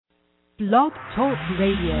Blog Talk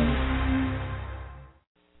Radio.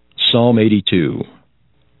 Psalm 82,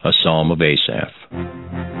 a psalm of Asaph.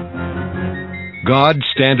 God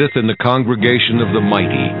standeth in the congregation of the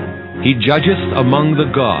mighty. He judgeth among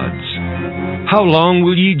the gods. How long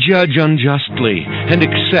will ye judge unjustly, and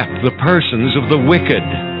accept the persons of the wicked?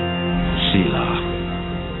 Selah.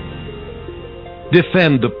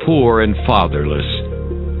 Defend the poor and fatherless.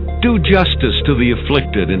 Do justice to the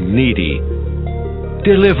afflicted and needy.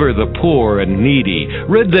 Deliver the poor and needy.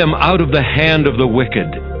 Rid them out of the hand of the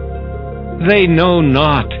wicked. They know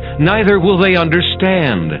not, neither will they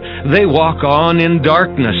understand. They walk on in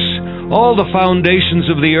darkness. All the foundations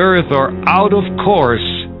of the earth are out of course.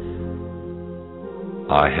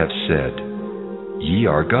 I have said, Ye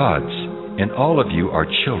are gods, and all of you are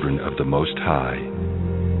children of the Most High.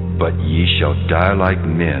 But ye shall die like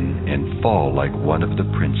men, and fall like one of the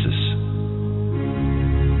princes.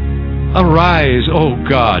 Arise, O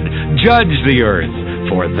God, judge the earth,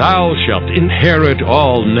 for thou shalt inherit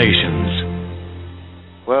all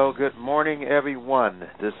nations. Well, good morning, everyone.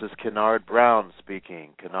 This is Kennard Brown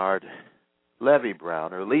speaking. Kennard Levy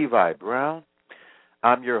Brown, or Levi Brown.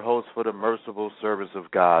 I'm your host for the Merciful Service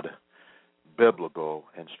of God Biblical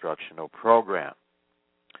Instructional Program.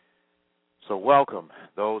 So welcome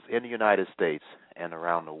those in the United States and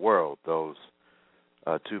around the world, those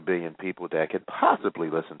 2 billion people that could possibly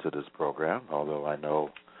listen to this program, although I know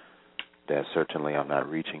that certainly I'm not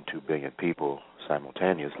reaching 2 billion people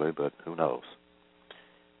simultaneously, but who knows?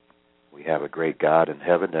 We have a great God in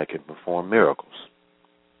heaven that can perform miracles.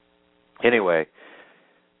 Anyway,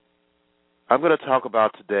 I'm going to talk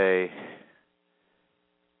about today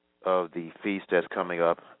of the feast that's coming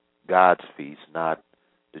up, God's feast, not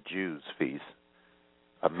the Jews' feast,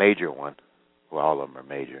 a major one. Well, all of them are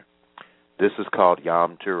major. This is called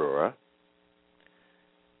Yom Teruah,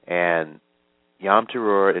 and Yom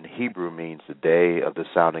Teruah in Hebrew means the day of the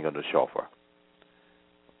sounding of the shofar.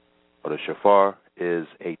 Well, the shofar is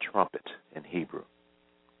a trumpet in Hebrew,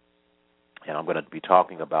 and I'm going to be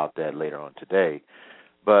talking about that later on today.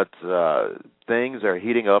 But things are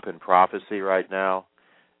heating up in prophecy right now,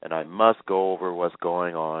 and I must go over what's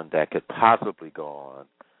going on that could possibly go on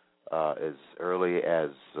as early as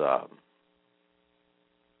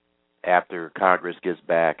after Congress gets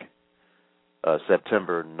back,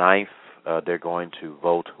 September 9th, they're going to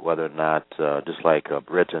vote whether or not, just like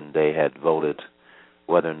Britain, they had voted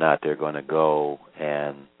whether or not they're going to go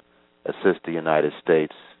and assist the United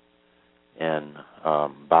States in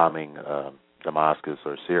bombing Damascus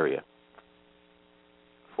or Syria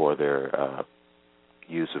for their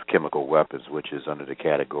use of chemical weapons, which is under the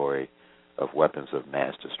category of weapons of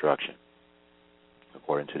mass destruction,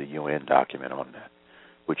 according to the UN document on that,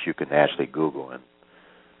 which you can actually Google,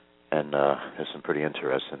 and there's some pretty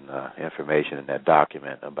interesting information in that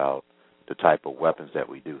document about the type of weapons that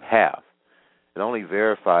we do have. It only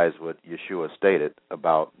verifies what Yeshua stated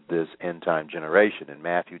about this end-time generation in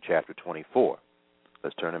Matthew chapter 24.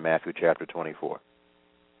 Let's turn to Matthew chapter 24.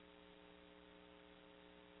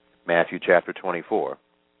 Matthew chapter 24,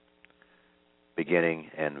 beginning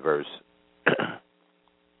in verse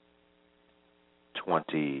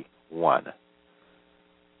 21.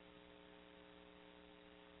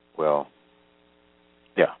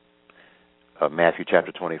 Matthew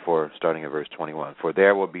chapter 24, starting at verse 21. For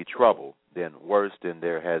there will be trouble, then worse than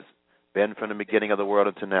there has been from the beginning of the world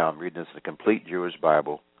until now. I'm reading this in the complete Jewish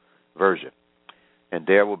Bible version. And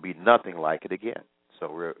there will be nothing like it again.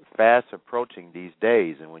 So we're fast approaching these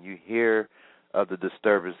days, and when you hear of the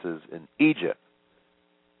disturbances in Egypt,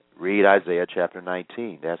 read Isaiah chapter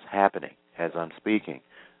 19. That's happening as I'm speaking.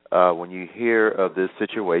 When you hear of this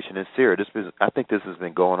situation in Syria, I think this has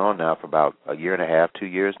been going on now for about a year and a half, 2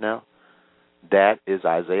 years now. That is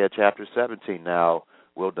Isaiah chapter 17. Now,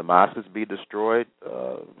 will Damascus be destroyed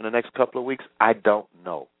in the next couple of weeks? I don't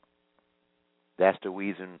know. That's the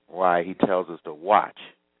reason why he tells us to watch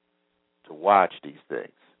these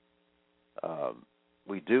things.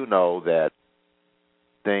 We do know that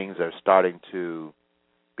things are starting to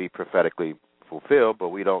be prophetically fulfilled, but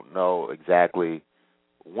we don't know exactly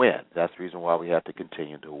when. That's the reason why we have to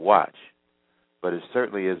continue to watch. But it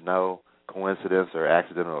certainly is no coincidence or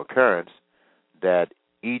accidental occurrence that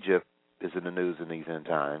Egypt is in the news in these end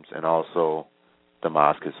times, and also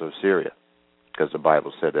Damascus or Syria, because the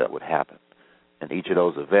Bible said that would happen. And each of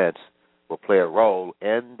those events will play a role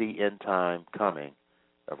in the end time coming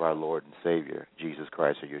of our Lord and Savior, Jesus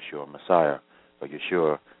Christ, or Yeshua Messiah, or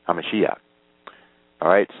Yeshua HaMashiach. All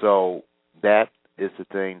right, so that is the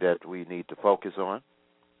thing that we need to focus on.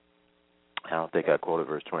 I don't think I quoted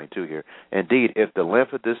verse 22 here. Indeed, if the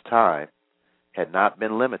length of this time had not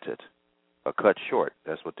been limited, or cut short.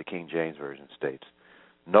 That's what the King James Version states.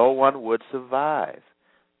 No one would survive.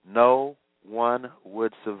 No one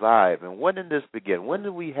would survive. And when did this begin? When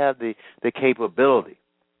did we have the capability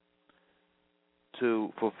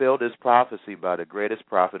to fulfill this prophecy by the greatest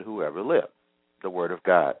prophet who ever lived, the Word of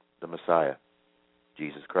God, the Messiah,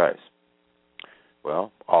 Jesus Christ?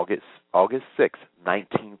 Well, August 6,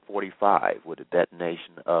 1945, with the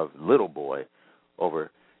detonation of Little Boy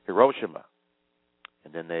over Hiroshima.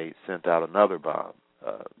 And then they sent out another bomb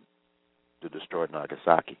to destroy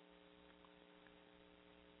Nagasaki.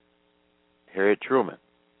 Harry Truman,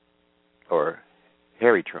 not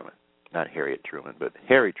Harriet Truman, but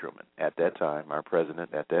Harry Truman at that time, our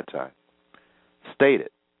president at that time, stated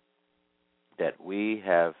that we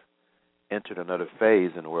have entered another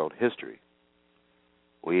phase in world history.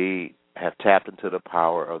 We have tapped into the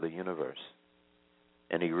power of the universe.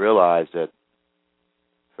 And he realized that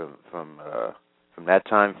from that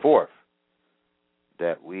time forth,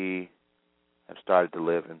 that we have started to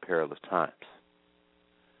live in perilous times.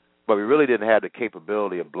 But we really didn't have the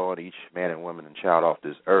capability of blowing each man and woman and child off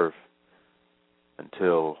this earth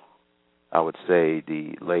until, I would say,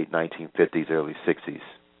 the late 1950s, early 60s,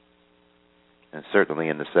 and certainly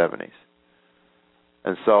in the 70s.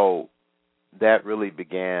 And so that really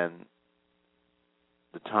began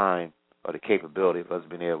the time or the capability of us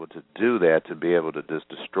being able to do that, to be able to just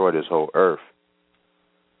destroy this whole earth.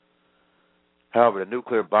 However, the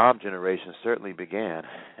nuclear bomb generation certainly began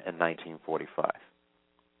in 1945.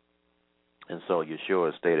 And so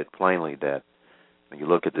Yeshua stated plainly that when you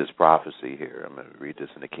look at this prophecy here, I'm going to read this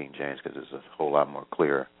in the King James because it's a whole lot more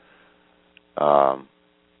clear.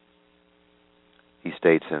 He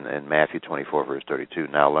states in Matthew 24, verse 32,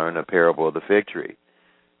 "Now learn the parable of the fig tree.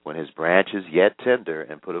 When his branch is yet tender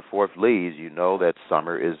and putteth forth leaves, you know that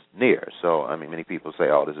summer is near." So, many people say,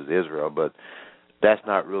 oh, this is Israel, but that's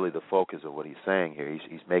not really the focus of what he's saying here.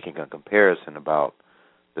 He's making a comparison about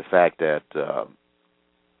the fact that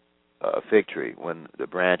a fig tree, when the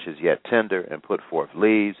branch is yet tender and put forth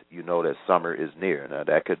leaves, you know that summer is near. Now,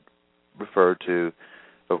 that could refer to,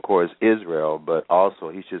 of course, Israel, but also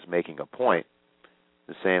he's just making a point.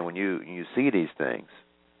 He's saying when you see these things,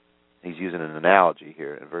 he's using an analogy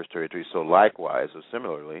here in verse 33. So likewise, or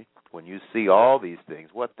similarly, when you see all these things,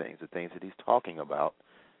 what things? The things that he's talking about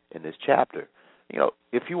in this chapter.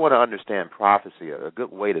 If you want to understand prophecy, a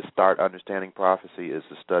good way to start understanding prophecy is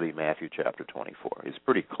to study Matthew chapter 24. It's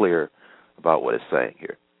pretty clear about what it's saying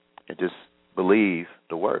here. And just believe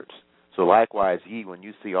the words. So likewise, ye, when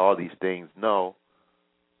you see all these things, know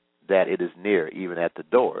that it is near, even at the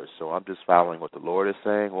doors. So I'm just following what the Lord is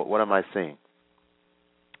saying. What am I seeing?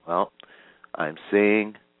 Well, I'm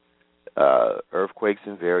seeing earthquakes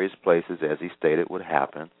in various places, as he stated would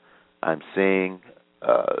happen. I'm seeing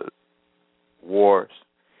wars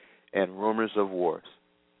and rumors of wars.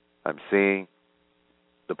 I'm seeing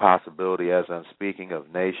the possibility, as I'm speaking,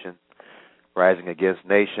 of nation rising against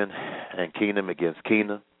nation and kingdom against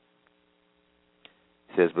kingdom.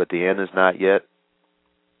 He says, but the end is not yet.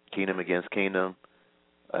 Kingdom against kingdom,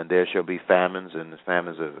 and there shall be famines, and the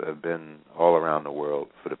famines have been all around the world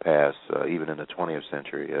for the past, even in the 20th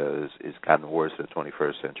century. It's gotten worse in the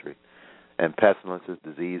 21st century. And pestilences,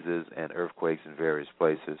 diseases, and earthquakes in various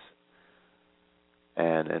places.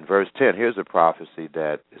 And in verse 10, here's a prophecy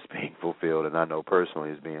that is being fulfilled, and I know personally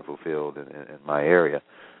is being fulfilled in my area.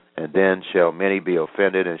 And then shall many be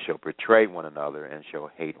offended, and shall betray one another, and shall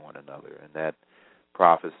hate one another. And that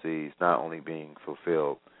prophecy is not only being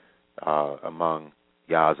fulfilled among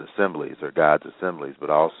Yah's assemblies or God's assemblies, but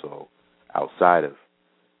also outside of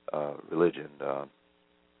religion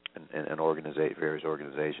and various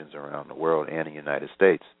organizations around the world and in the United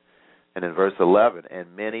States. And in verse 11,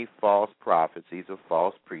 and many false prophets, these are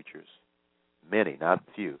false preachers, many, not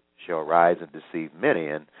few, shall rise and deceive many.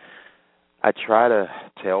 And I try to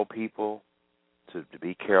tell people to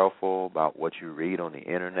be careful about what you read on the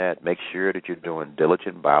Internet. Make sure that you're doing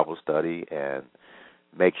diligent Bible study, and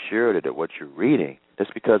make sure that what you're reading,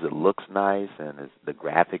 just because it looks nice and the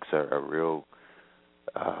graphics are real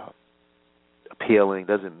appealing,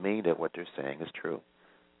 doesn't mean that what they're saying is true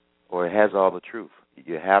or it has all the truth.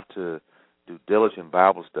 You have to do diligent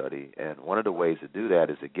Bible study, and one of the ways to do that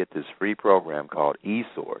is to get this free program called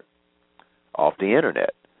eSword off the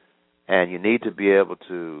Internet. And you need to be able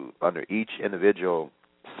to, under each individual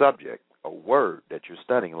subject, a word that you're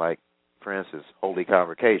studying, like, for instance, Holy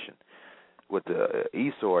Convocation. With the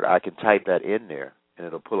eSword, I can type that in there, and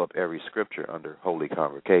it'll pull up every scripture under Holy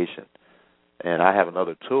Convocation. And I have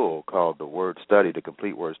another tool called the Word Study, the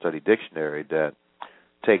Complete Word Study Dictionary, that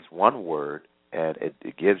takes one word, and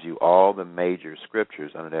it gives you all the major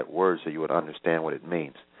scriptures under that word so you would understand what it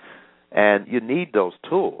means. And you need those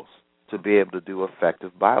tools to be able to do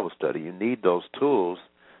effective Bible study. You need those tools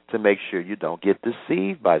to make sure you don't get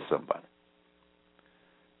deceived by somebody.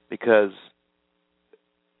 Because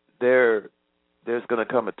there's going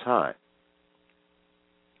to come a time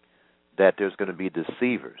that there's going to be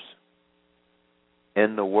deceivers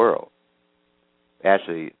in the world.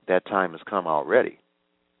 Actually, that time has come already.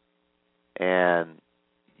 And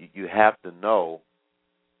you have to know,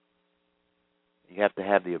 you have to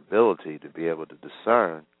have the ability to be able to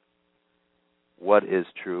discern what is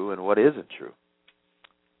true and what isn't true.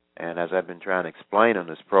 And as I've been trying to explain on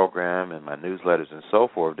this program and my newsletters and so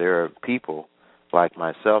forth, there are people like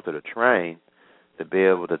myself that are trained to be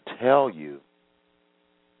able to tell you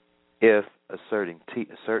if a certain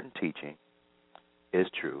teaching is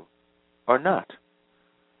true or not.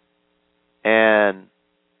 And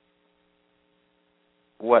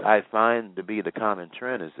what I find to be the common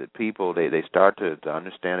trend is that people, they start to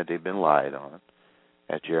understand that they've been lied on.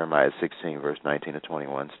 As Jeremiah 16, verse 19 to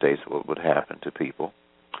 21 states what would happen to people.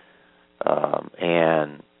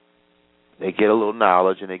 And they get a little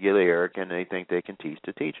knowledge and they get arrogant and they think they can teach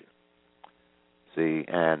the teacher. See,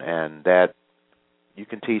 and that you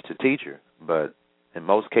can teach the teacher, but in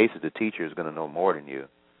most cases the teacher is going to know more than you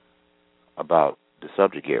about the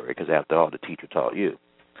subject area, because after all, the teacher taught you.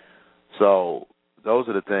 So those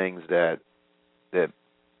are the things that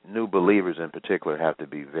new believers in particular have to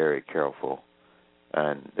be very careful,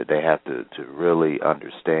 and that they have to really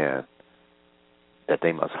understand that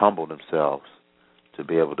they must humble themselves to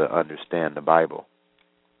be able to understand the Bible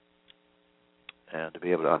and to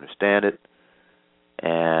be able to understand it.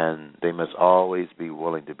 And they must always be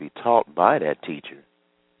willing to be taught by that teacher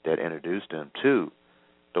that introduced them to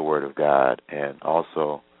the Word of God and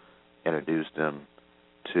also introduced them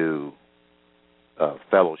to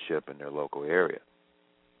fellowship in their local area.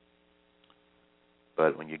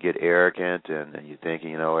 But when you get arrogant and you think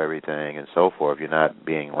you know everything and so forth, you're not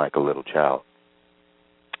being like a little child.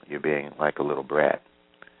 You're being like a little brat.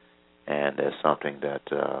 And that's something that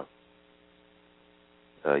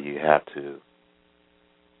you have to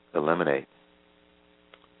eliminate.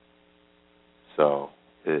 So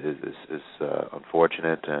it's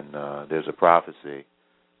unfortunate, and there's a prophecy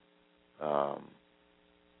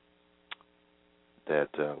that,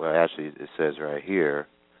 well, actually it says right here,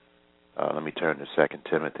 let me turn to 2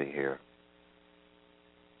 Timothy here.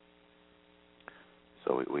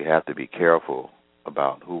 So we have to be careful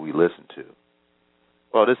about who we listen to.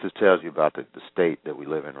 Well, this just tells you about the state that we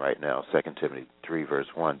live in right now. 2 Timothy 3, verse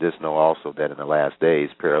 1. This know also that in the last days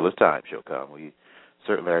perilous times shall come. We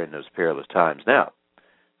certainly are in those perilous times now.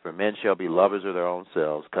 For men shall be lovers of their own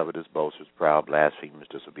selves, covetous, boasters, proud, blasphemers,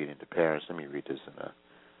 disobedient to parents. Let me read this in a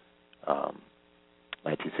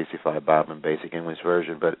 1965 Bible and Basic English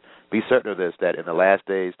Version. But be certain of this, that in the last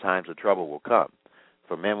days times of trouble will come.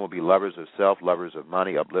 For men will be lovers of self, lovers of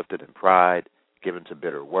money, uplifted in pride, given to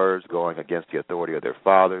bitter words, going against the authority of their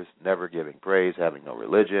fathers, never giving praise, having no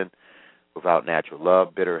religion, without natural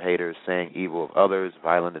love, bitter haters, saying evil of others,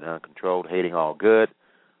 violent and uncontrolled, hating all good,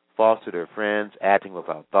 false to their friends, acting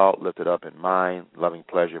without thought, lifted up in mind, loving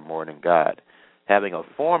pleasure more than God, having a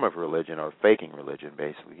form of religion or faking religion,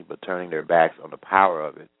 basically, but turning their backs on the power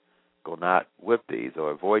of it. Go not with these or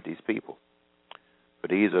avoid these people. For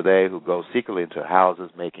these are they who go secretly into houses,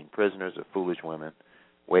 making prisoners of foolish women,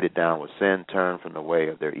 weighted down with sin, turn from the way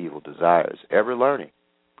of their evil desires, ever learning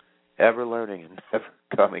and never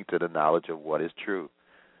coming to the knowledge of what is true.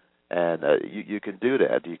 And you can do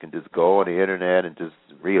that. You can just go on the internet and just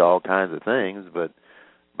read all kinds of things, but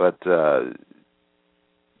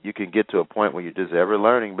you can get to a point where you're just ever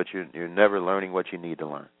learning, but you're never learning what you need to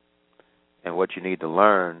learn. And what you need to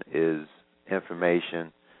learn is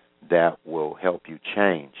information that will help you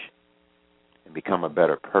change and become a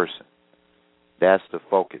better person. That's the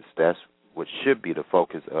focus. That's what should be the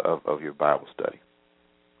focus of your Bible study.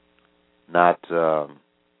 Not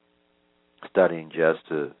studying just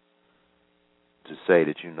to say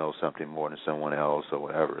that you know something more than someone else or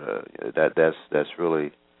whatever. That's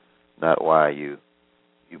really not why you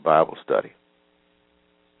Bible study.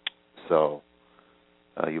 So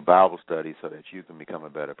you Bible study so that you can become a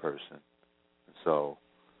better person, so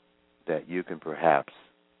that you can perhaps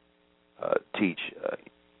teach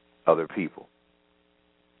other people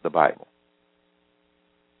the Bible.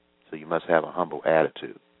 So you must have a humble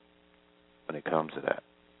attitude when it comes to that.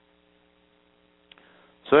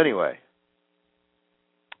 So anyway,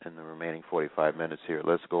 in the remaining 45 minutes here,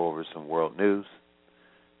 let's go over some world news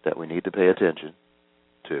that we need to pay attention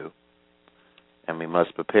to, and we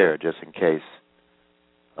must prepare just in case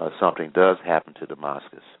something does happen to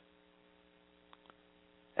Damascus,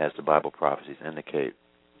 as the Bible prophecies indicate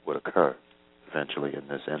would occur eventually in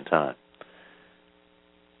this end time.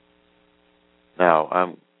 Now,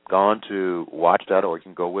 I'm gone to watch.org. You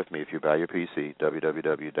can go with me if you're by your PC,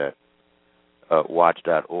 www.watch.org.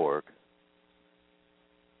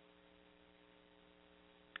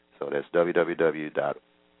 So that's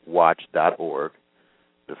www.watch.org.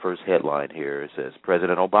 The first headline here, it says,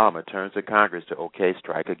 President Obama turns to Congress to okay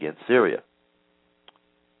strike against Syria.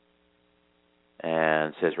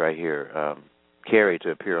 And it says right here, Kerry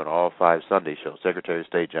to appear on all 5 Sunday shows. Secretary of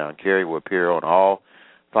State John Kerry will appear on all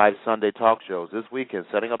 5 Sunday talk shows this weekend,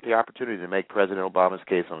 setting up the opportunity to make President Obama's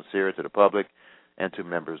case on Syria to the public and to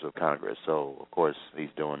members of Congress. So, of course, he's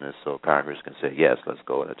doing this so Congress can say, yes, let's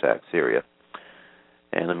go and attack Syria.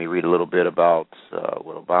 And let me read a little bit about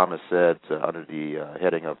what Obama said under the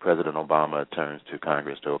heading of President Obama turns to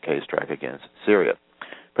Congress to okay strike against Syria.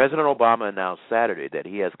 President Obama announced Saturday that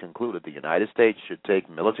he has concluded the United States should take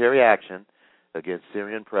military action against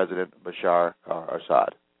Syrian President Bashar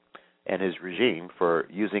al-Assad and his regime for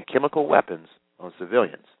using chemical weapons on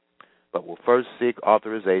civilians, but will first seek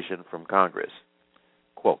authorization from Congress.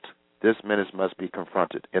 Quote, this menace must be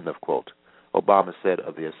confronted, end of quote. Obama said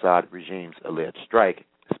of the Assad regime's alleged strike,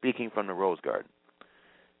 speaking from the Rose Garden.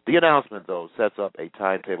 The announcement, though, sets up a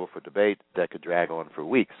timetable for debate that could drag on for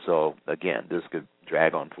weeks. So, again, this could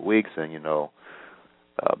drag on for weeks, and,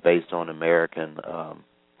 based on American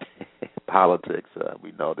politics,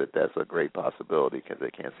 we know that that's a great possibility because they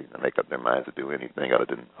can't seem to make up their minds to do anything other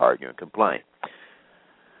than argue and complain.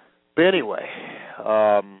 But anyway,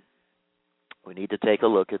 we need to take a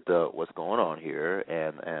look at what's going on here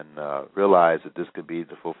and realize that this could be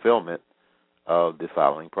the fulfillment of the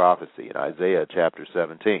following prophecy in Isaiah chapter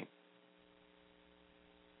 17.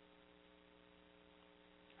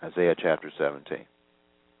 Isaiah chapter 17.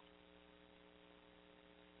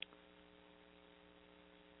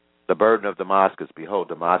 The burden of Damascus, behold,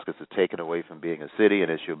 Damascus is taken away from being a city,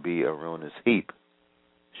 and it shall be a ruinous heap.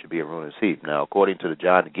 It should be a ruinous heap. Now, according to the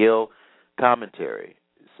John Gill commentary,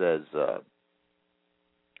 it says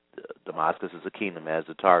Damascus is a kingdom as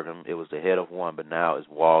the Targum. It was the head of one, but now its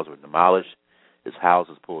walls were demolished, its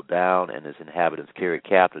houses pulled down, and its inhabitants carried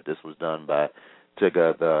captive. This was done by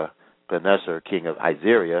Tiglath-Pileser, king of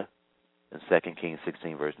Assyria, in 2 Kings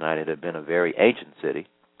 16, verse 9. It had been a very ancient city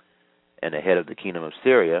and the head of the kingdom of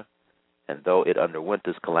Syria, and though it underwent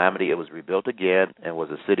this calamity, it was rebuilt again and was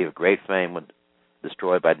a city of great fame when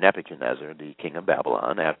destroyed by Nebuchadnezzar, the king of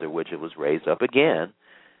Babylon, after which it was raised up again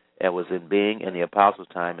and was in being in the apostles'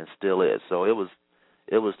 time and still is. So it was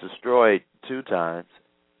destroyed 2 times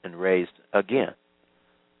and raised again.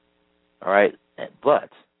 All right, but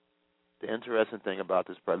the interesting thing about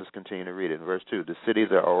this part, let's continue to read it. In verse 2, the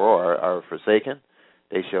cities of Aurora are forsaken.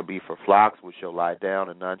 They shall be for flocks which shall lie down,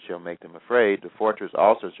 and none shall make them afraid. The fortress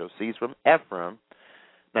also shall cease from Ephraim.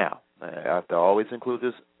 Now, I have to always include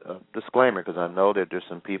this disclaimer because I know that there's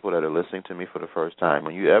some people that are listening to me for the first time.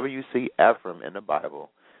 Whenever you see Ephraim in the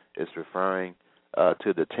Bible, it's referring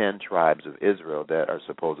to the 10 tribes of Israel that are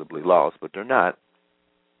supposedly lost, but they're not.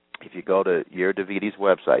 If you go to Yair Davidi's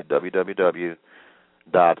website,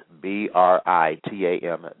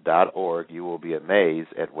 www.britam.org, you will be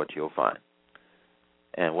amazed at what you'll find.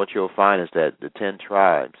 And what you'll find is that the 10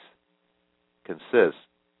 tribes consist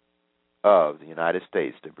of the United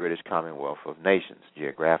States, the British Commonwealth of Nations,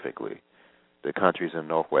 geographically, the countries in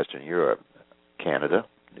northwestern Europe, Canada,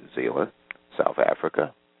 New Zealand, South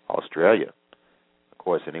Africa, Australia. Of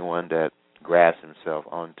course, anyone that grafts himself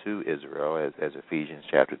onto Israel, as Ephesians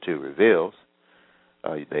chapter 2 reveals,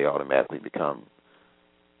 they automatically become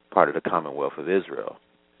part of the Commonwealth of Israel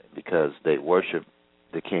because they worship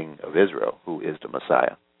the King of Israel, who is the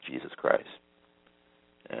Messiah, Jesus Christ.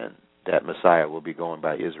 And that Messiah will be going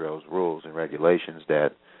by Israel's rules and regulations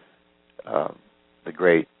that the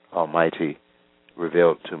great Almighty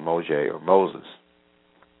revealed to Moses.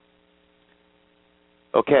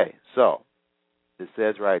 Okay, so it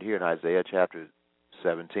says right here in Isaiah chapter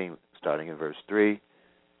 17, starting in verse 3,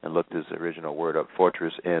 and look this original word up,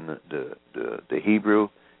 fortress in the Hebrew.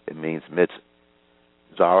 It means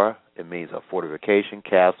mitzvah. It means a fortification,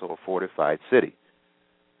 castle, or fortified city.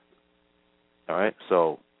 All right,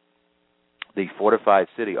 so the fortified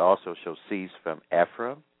city also shall cease from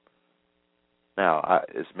Ephraim. Now,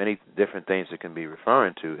 there's many different things it can be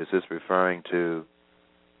referring to. Is this referring to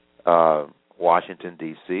Washington,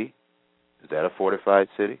 D.C.? Is that a fortified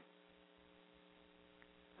city?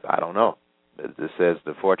 I don't know. It says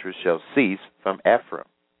the fortress shall cease from Ephraim.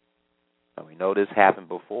 Now, we know this happened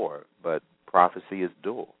before, but prophecy is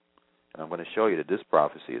dual. And I'm going to show you that this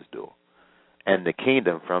prophecy is dual. And the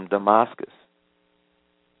kingdom from Damascus.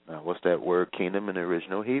 Now, what's that word kingdom in the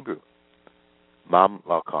original Hebrew?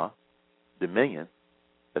 mamlaka, dominion,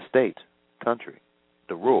 estate, country,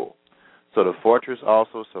 the rule. So the fortress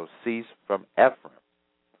also shall cease from Ephraim,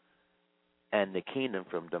 and the kingdom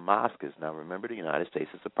from Damascus. Now remember, the United States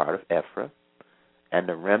is a part of Ephraim, and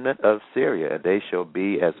the remnant of Syria, and they shall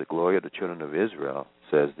be as the glory of the children of Israel,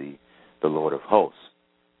 says the Lord of hosts.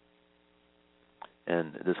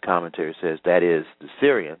 And this commentary says, that is, the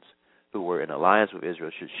Syrians, who were in alliance with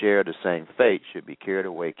Israel, should share the same fate, should be carried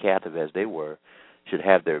away captive as they were, should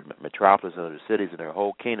have their metropolis and their cities and their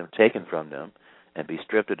whole kingdom taken from them, and be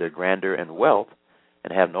stripped of their grandeur and wealth,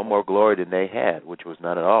 and have no more glory than they had, which was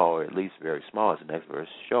none at all, or at least very small, as the next verse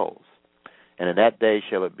shows. And in that day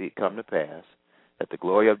shall it come to pass that the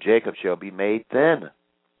glory of Jacob shall be made thin.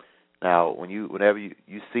 Now, whenever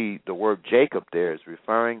you see the word Jacob there, it's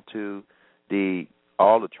referring to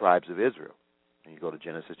all the tribes of Israel. When you go to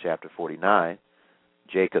Genesis chapter 49,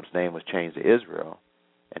 Jacob's name was changed to Israel,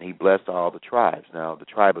 and he blessed all the tribes. Now, the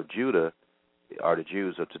tribe of Judah are the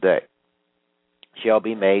Jews of today. Shall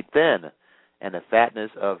be made thin, and the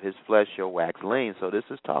fatness of his flesh shall wax lean. So this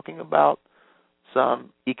is talking about some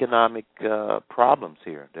economic problems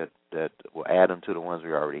here that will add on to the ones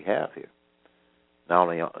we already have here. Not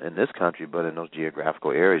only in this country, but in those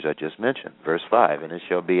geographical areas I just mentioned. Verse 5, and it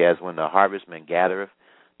shall be as when the harvestman gathereth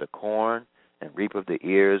the corn and reapeth the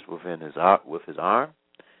ears with his arm,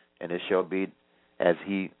 and it shall be as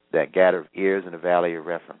he that gathereth ears in the valley of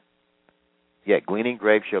Rephaim. Yet gleaning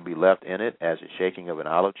grapes shall be left in it, as the shaking of an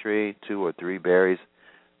olive tree, 2 or 3 berries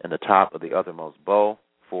in the top of the uttermost bough,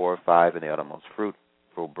 4 or 5 in the uttermost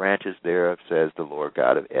fruitful branches thereof, says the Lord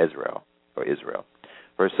God of Israel, or Israel.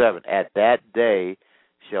 Verse 7, at that day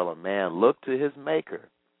shall a man look to his Maker,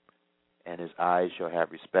 and his eyes shall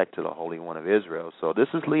have respect to the Holy One of Israel. So this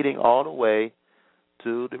is leading all the way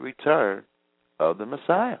to the return of the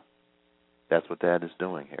Messiah. That's what that is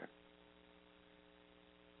doing here.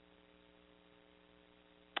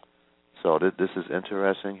 So this is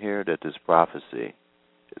interesting here, that this prophecy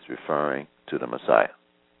is referring to the Messiah.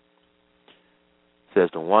 It says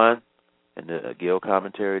the one, in the Gill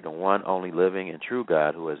commentary, the one only living and true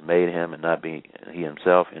God, who has made him and not be he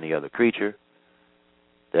himself any other creature,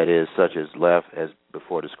 that is, such as left as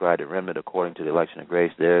before described, a remnant according to the election of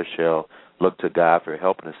grace, there shall look to God for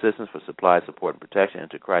help and assistance, for supply, support, and protection,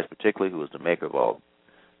 and to Christ particularly, who is the maker of all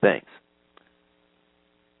things.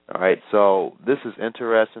 All right, so this is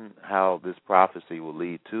interesting how this prophecy will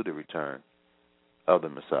lead to the return of the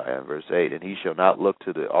Messiah. Verse 8, and he shall not look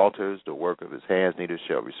to the altars, the work of his hands, neither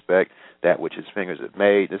shall respect that which his fingers have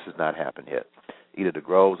made. This has not happened yet. Either the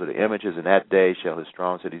groves or the images, in that day shall his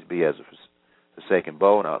strong cities be as a forsaken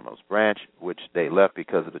bow and outmost branch, which they left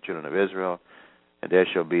because of the children of Israel, and there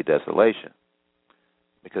shall be desolation.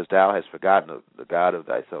 Because thou hast forgotten the God of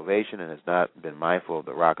thy salvation, and hast not been mindful of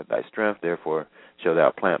the rock of thy strength, therefore shalt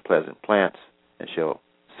thou plant pleasant plants, and shall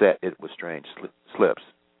set it with strange slips.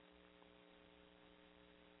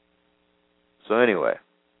 So anyway,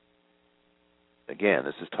 again,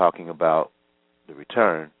 this is talking about the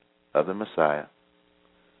return of the Messiah.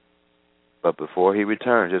 But before he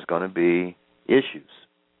returns, there's going to be issues.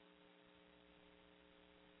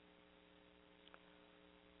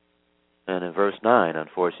 And in verse 9,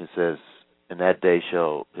 unfortunately, it says, in that day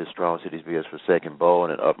shall his strong cities be as forsaken bow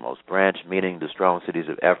and an utmost branch, meaning the strong cities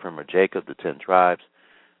of Ephraim or Jacob, the 10 tribes,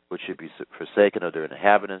 which should be forsaken of their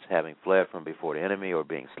inhabitants, having fled from before the enemy, or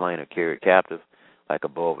being slain or carried captive, like a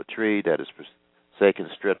bough of a tree that is forsaken,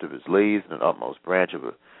 stripped of its leaves, and an utmost branch of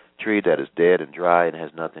a tree that is dead and dry and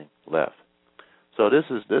has nothing left. So this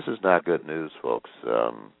is not good news, folks.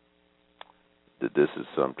 This is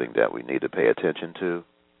something that we need to pay attention to.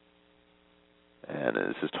 And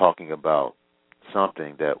this is talking about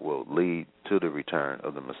something that will lead to the return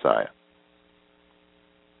of the Messiah.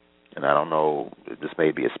 And I don't know, this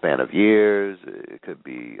may be a span of years, it could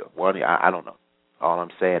be 1 year, I don't know. All I'm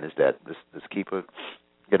saying is that let's keep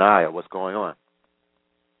an eye on what's going on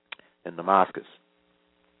in Damascus.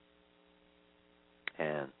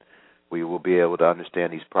 And we will be able to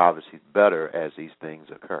understand these prophecies better as these things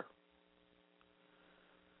occur.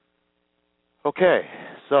 Okay,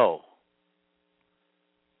 so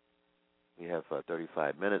we have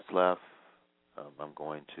 35 minutes left. I'm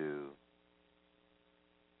going to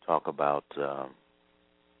talk about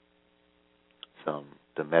some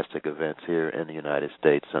domestic events here in the United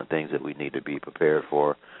States, some things that we need to be prepared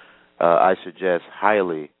for. I suggest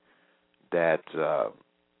highly that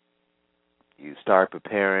you start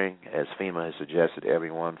preparing, as FEMA has suggested,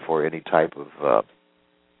 everyone for any type of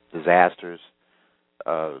disasters.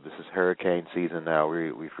 This is hurricane season now.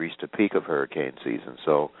 We've reached the peak of hurricane season,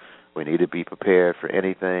 so we need to be prepared for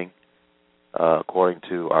anything. according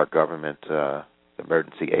to our government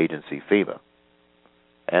emergency agency, FEMA,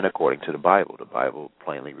 and according to the Bible. The Bible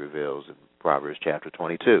plainly reveals in Proverbs chapter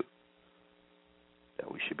 22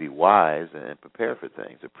 that we should be wise and prepare for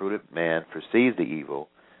things. A prudent man foresees the evil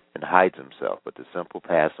and hides himself, but the simple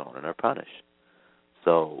pass on and are punished.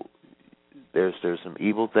 So there's some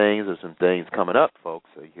evil things, there's some things coming up, folks.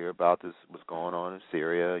 So you hear about this, what's going on in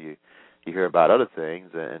Syria, you hear about other things,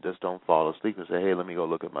 and just don't fall asleep and say, hey, let me go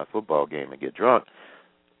look at my football game and get drunk.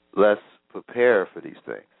 Let's prepare for these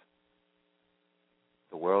things.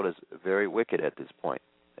 The world is very wicked at this point,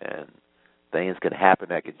 and things can happen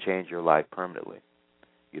that can change your life permanently.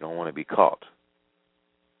 You don't want to be caught.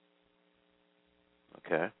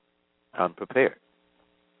 Okay? Unprepared.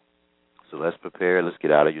 So let's prepare. Let's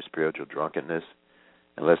get out of your spiritual drunkenness,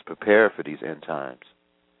 and let's prepare for these end times.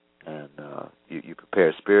 And you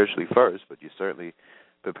prepare spiritually first, but you certainly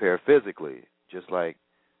prepare physically, just like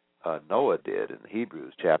Noah did in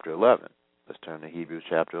Hebrews chapter 11. Let's turn to Hebrews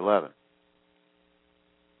chapter 11.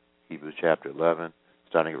 Hebrews chapter 11,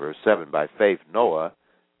 starting at verse 7. By faith, Noah,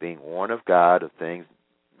 being warned of God of things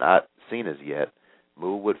not seen as yet,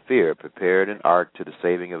 moved with fear, prepared an ark to the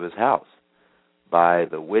saving of his house, by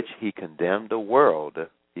the which he condemned the world,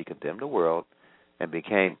 and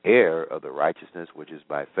became heir of the righteousness which is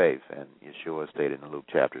by faith. And Yeshua stated in Luke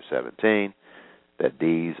chapter 17 that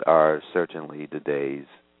these are certainly the days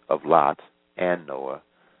of Lot and Noah.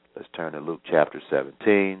 Let's turn to Luke chapter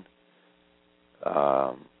 17.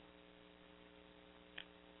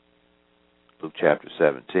 Luke chapter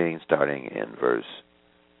 17, starting in verse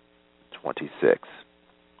 26.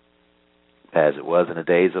 As it was in the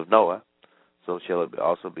days of Noah, so shall it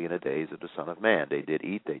also be in the days of the Son of Man. They did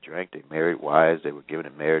eat, they drank, they married wives, they were given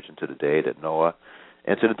in marriage until the day that Noah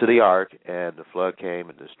entered into the ark, and the flood came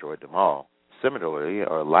and destroyed them all. Similarly,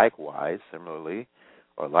 or likewise,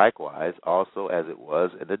 also as it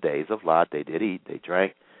was in the days of Lot, they did eat, they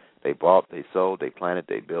drank, they bought, they sold, they planted,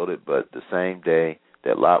 they builded, but the same day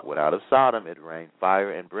that Lot went out of Sodom, it rained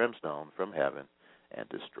fire and brimstone from heaven and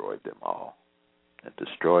destroyed them all.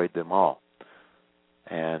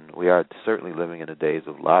 And we are certainly living in the days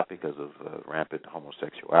of Lot because of rampant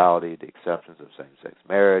homosexuality, the exceptions of same-sex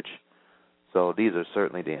marriage. So these are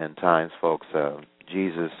certainly the end times, folks.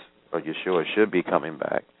 Jesus, or Yeshua, should be coming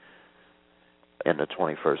back in the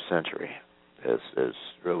 21st century. There's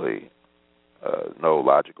really no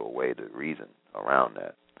logical way to reason around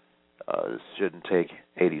that. It shouldn't take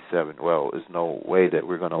 87. Well, there's no way that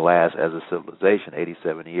we're going to last as a civilization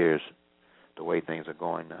 87 years the way things are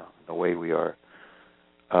going now, the way we are,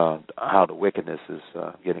 how the wickedness is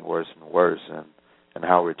getting worse and worse, and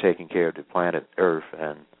how we're taking care of the planet Earth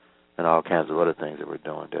and all kinds of other things that we're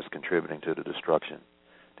doing that's contributing to the destruction,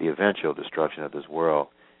 the eventual destruction of this world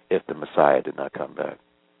if the Messiah did not come back.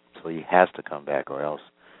 So he has to come back, or else,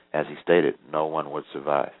 as he stated, no one would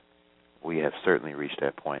survive. We have certainly reached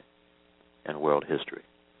that point in world history.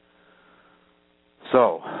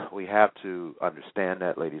 So we have to understand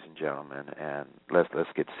that, ladies and gentlemen, and let's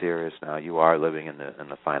get serious now. You are living in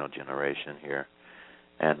the final generation here,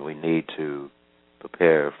 and we need to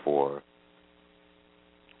prepare for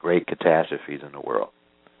great catastrophes in the world.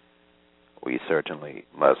 We certainly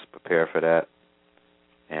must prepare for that,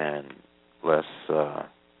 and let's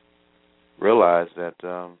realize that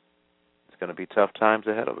it's going to be tough times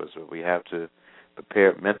ahead of us. We have to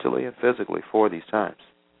prepare mentally and physically for these times.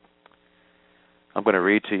 I'm going to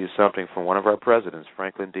read to you something from one of our presidents,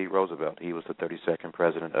 Franklin D. Roosevelt. He was the 32nd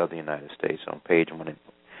president of the United States. On page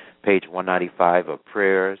 195 of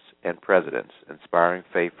Prayers and Presidents, Inspiring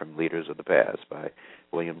Faith from Leaders of the Past by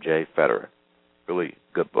William J. Federer. Really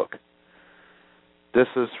good book. This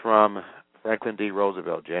is from Franklin D.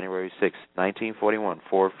 Roosevelt, January 6, 1941,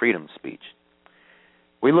 For Freedom speech.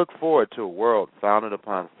 We look forward to a world founded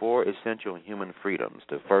upon four essential human freedoms.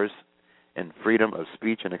 The first, in freedom of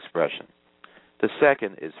speech and expression. The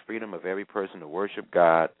second is freedom of every person to worship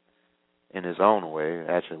God in his own way.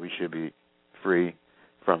 Actually, we should be free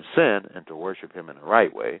from sin and to worship him in the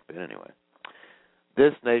right way. But anyway,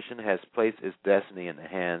 this nation has placed its destiny in the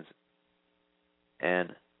hands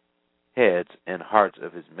and heads and hearts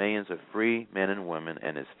of its millions of free men and women,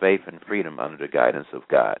 and its faith and freedom under the guidance of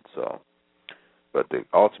God. But the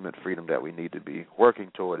ultimate freedom that we need to be working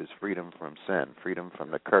toward is freedom from sin, freedom from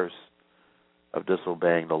the curse of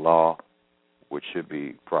disobeying the law, which should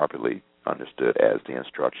be properly understood as the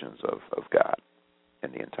instructions of God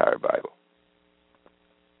in the entire Bible.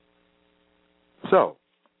 So,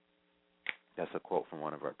 that's a quote from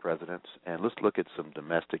one of our presidents. And let's look at some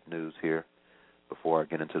domestic news here before I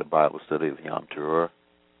get into the Bible study of Yom Teruah.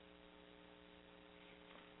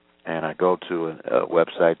 And I go to a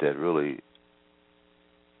website that really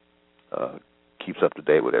keeps up to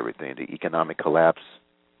date with everything. The Economic Collapse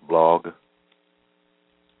blog.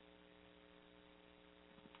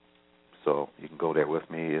 So you can go there with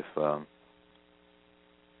me if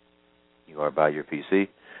you are by your PC.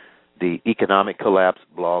 The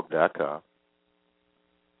economiccollapseblog.com.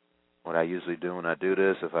 What I usually do when I do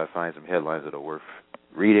this, if I find some headlines that are worth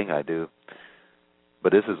reading, I do.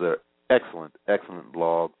 But this is an excellent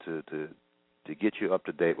blog to get you up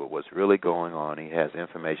to date with what's really going on. He has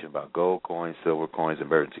information about gold coins, silver coins,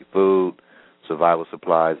 emergency food, survival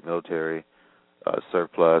supplies, military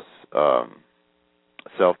surplus,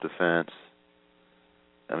 self-defense.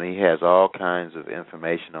 I mean, he has all kinds of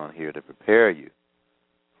information on here to prepare you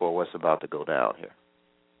for what's about to go down here.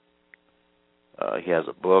 He has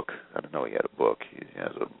a book. I didn't know he had a book. He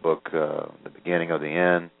has a book, The Beginning of the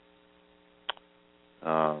End.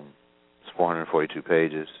 It's 442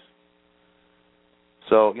 pages.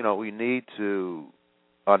 So, we need to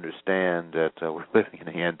understand that we're living in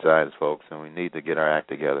the end times, folks, and we need to get our act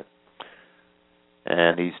together.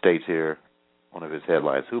 And he states here, one of his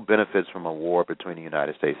headlines, who benefits from a war between the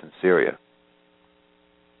United States and Syria?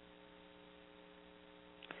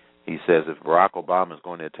 He says if Barack Obama is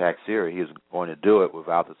going to attack Syria, he is going to do it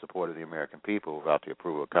without the support of the American people, without the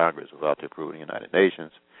approval of Congress, without the approval of the United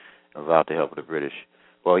Nations, and without the help of the British.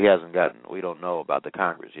 Well, we don't know about the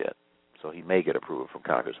Congress yet, so he may get approval from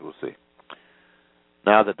Congress. We'll see.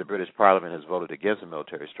 Now that the British Parliament has voted against a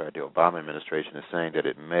military strike, the Obama administration is saying that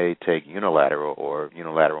it may take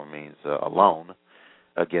unilateral means alone,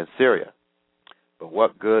 against Syria. But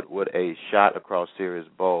what good would a shot across Syria's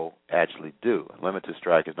bow actually do? A limited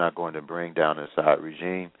strike is not going to bring down the Assad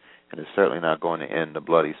regime, and it's certainly not going to end the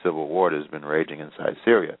bloody civil war that has been raging inside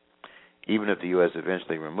Syria. Even if the U.S.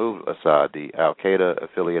 eventually removed Assad, the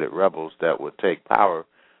al-Qaeda-affiliated rebels that would take power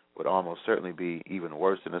would almost certainly be even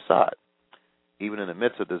worse than Assad. Even in the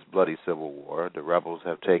midst of this bloody civil war, the rebels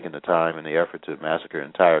have taken the time and the effort to massacre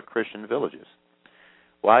entire Christian villages.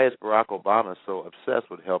 Why is Barack Obama so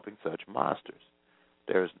obsessed with helping such monsters?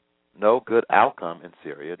 There is no good outcome in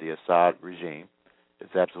Syria. The Assad regime is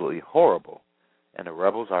absolutely horrible, and the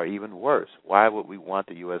rebels are even worse. Why would we want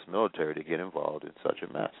the U.S. military to get involved in such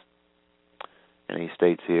a mess? And he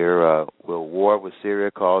states here, will war with Syria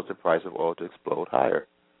cause the price of oil to explode higher?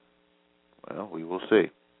 Well, we will see.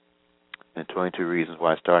 And 22 reasons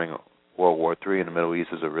why starting World War III in the Middle East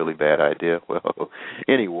is a really bad idea. Well,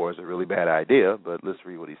 any war is a really bad idea, but let's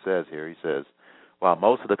read what he says here. He says, while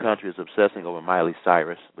most of the country is obsessing over Miley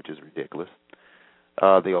Cyrus, which is ridiculous,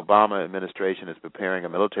 the Obama administration is preparing a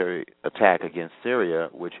military attack against Syria,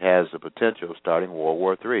 which has the potential of starting World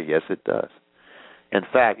War III. Yes, it does. In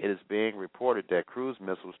fact, it is being reported that cruise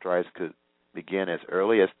missile strikes could begin as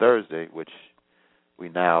early as Thursday, which we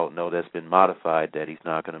now know that's been modified, that he's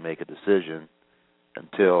not going to make a decision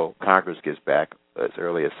until Congress gets back as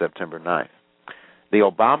early as September 9th. The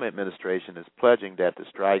Obama administration is pledging that the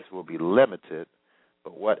strikes will be limited,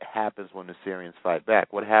 but what happens when the Syrians fight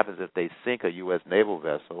back? What happens if they sink a U.S. naval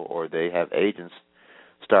vessel or they have agents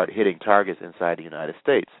start hitting targets inside the United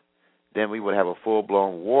States? Then we would have a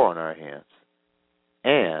full-blown war on our hands.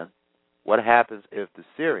 And what happens if the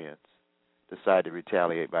Syrians decide to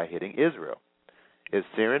retaliate by hitting Israel? If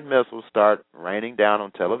Syrian missiles start raining down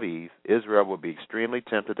on Tel Aviv, Israel will be extremely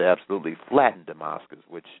tempted to absolutely flatten Damascus,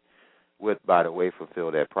 which would, by the way, fulfill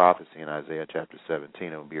that prophecy in Isaiah chapter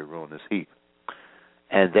 17. It will be a ruinous heap.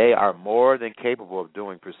 And they are more than capable of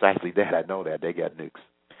doing precisely that. I know that. They got nukes.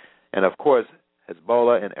 And, of course,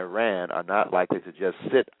 Hezbollah and Iran are not likely to just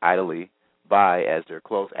sit idly by as their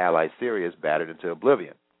close ally Syria is battered into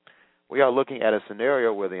oblivion. We are looking at a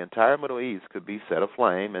scenario where the entire Middle East could be set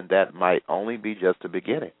aflame, and that might only be just the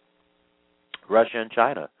beginning. Russia and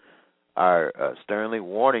China are sternly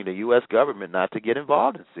warning the U.S. government not to get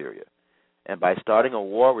involved in Syria. And by starting a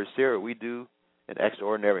war with Syria, we do an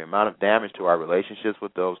extraordinary amount of damage to our relationships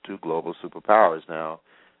with those two global superpowers. Now,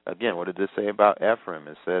 again, what did this say about Ephraim?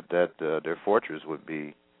 It said that their fortress would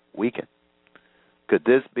be weakened. Could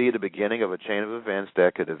this be the beginning of a chain of events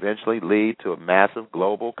that could eventually lead to a massive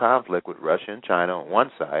global conflict with Russia and China on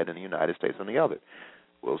one side and the United States on the other?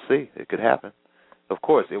 We'll see. It could happen. Of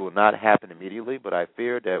course, it will not happen immediately, but I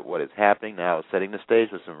fear that what is happening now is setting the stage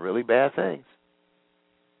for some really bad things.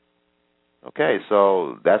 Okay,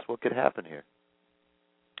 so that's what could happen here.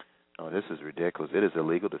 Oh, this is ridiculous. It is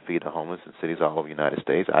illegal to feed the homeless in cities all over the United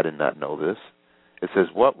States. I did not know this. It says,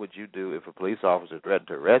 what would you do if a police officer threatened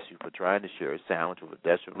to arrest you for trying to share a sandwich with a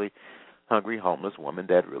desperately hungry homeless woman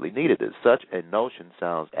that really needed it? Such a notion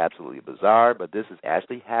sounds absolutely bizarre, but this is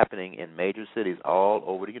actually happening in major cities all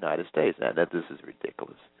over the United States, and that this is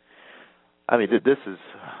ridiculous. I mean, this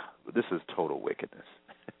is total wickedness.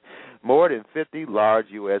 More than 50 large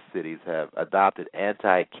U.S. cities have adopted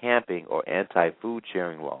anti-camping or anti-food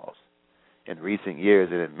sharing laws in recent years,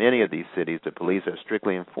 and in many of these cities, the police are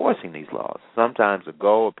strictly enforcing these laws. Sometimes the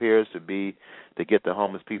goal appears to be to get the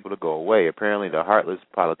homeless people to go away. Apparently, the heartless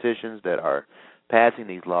politicians that are passing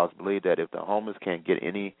these laws believe that if the homeless can't get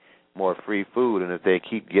any more free food and if they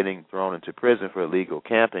keep getting thrown into prison for illegal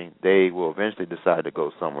camping, they will eventually decide to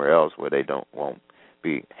go somewhere else where they won't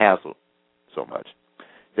be hassled so much.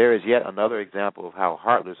 There is yet another example of how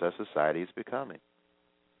heartless our society is becoming,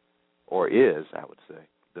 or is, I would say.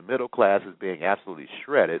 The middle class is being absolutely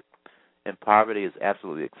shredded, and poverty is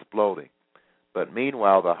absolutely exploding. But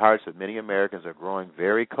meanwhile, the hearts of many Americans are growing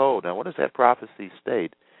very cold. Now, what does that prophecy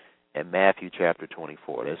state in Matthew chapter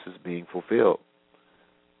 24? This is being fulfilled.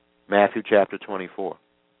 Matthew chapter 24.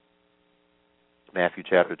 Matthew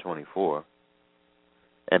chapter 24.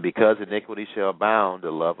 And because iniquity shall abound,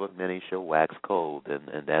 the love of many shall wax cold,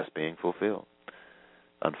 and that's being fulfilled,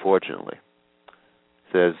 unfortunately.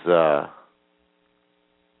 It says,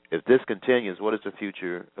 if this continues, what is the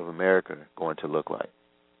future of America going to look like?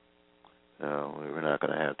 We're not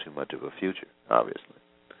going to have too much of a future, obviously.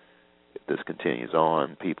 If this continues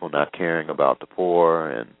on, people not caring about the poor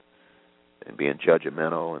and being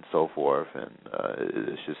judgmental and so forth, and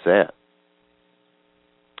it's just sad.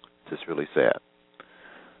 It's just really sad.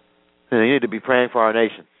 And you need to be praying for our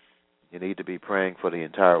nation. You need to be praying for the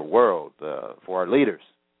entire world, for our leaders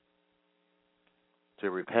to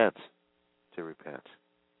repent. To repent.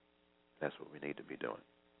 That's what we need to be doing.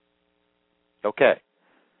 Okay.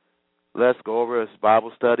 Let's go over this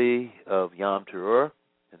Bible study of Yom Teruah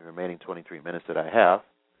in the remaining 23 minutes that I have.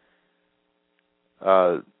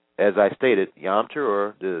 As I stated, Yom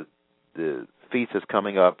Teruah, the feast is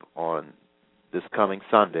coming up on this coming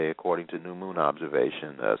Sunday, according to new moon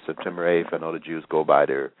observation, September 8th. I know the Jews go by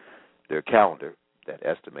their calendar that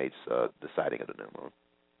estimates the sighting of the new moon.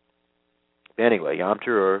 Anyway, Yom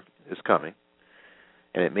Teruah is coming,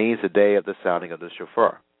 and it means the day of the sounding of the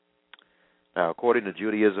shofar. Now, according to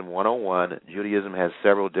Judaism 101, Judaism has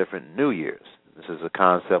several different New Years. This is a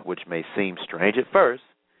concept which may seem strange at first,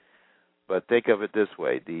 but think of it this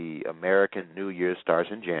way. The American New Year starts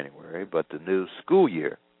in January, but the new school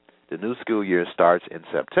year starts in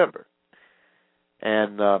September.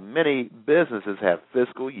 And many businesses have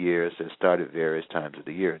fiscal years that start at various times of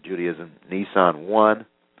the year. In Judaism, Nisan 1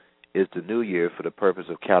 is the new year for the purpose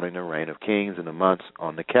of counting the reign of kings and the months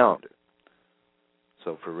on the calendar.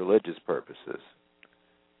 So for religious purposes,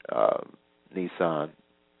 Nisan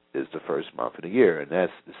is the first month of the year, and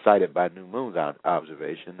that's cited by new moon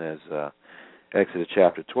observation, as Exodus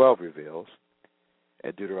chapter 12 reveals,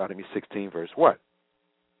 and Deuteronomy 16 verse 1.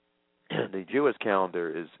 The Jewish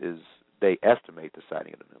calendar is they estimate the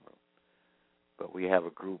sighting of the new moon. But we have a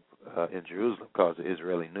group in Jerusalem called the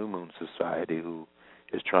Israeli New Moon Society who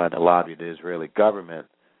is trying to lobby the Israeli government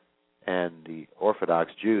and the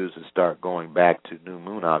Orthodox Jews to start going back to new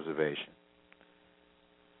moon observation.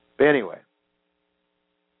 But anyway,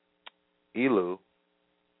 Elul,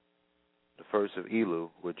 the first of Elul,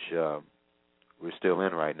 which we're still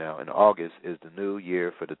in right now, in August, is the new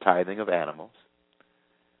year for the tithing of animals.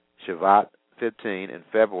 Shavat 15 in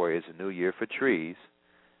February is a new year for trees,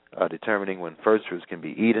 determining when first fruits can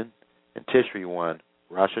be eaten. And Tishri 1,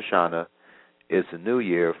 Rosh Hashanah, is the new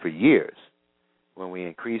year for years, when we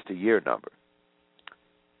increase the year number.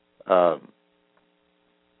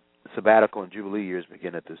 Sabbatical and Jubilee years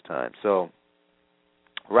begin at this time. So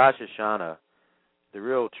Rosh Hashanah, the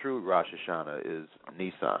real true Rosh Hashanah is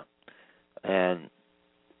Nisan. And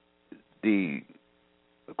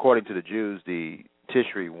according to the Jews, the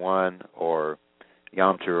Tishri 1 or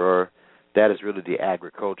Yom Teruah, that is really the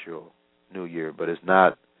agricultural new year, but it's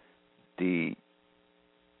not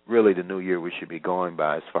really the new year we should be going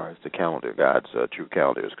by as far as the calendar, God's true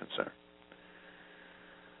calendar, is concerned.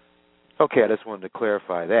 Okay, I just wanted to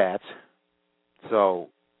clarify that. So,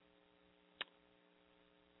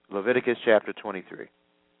 Leviticus chapter 23,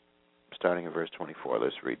 starting in verse 24.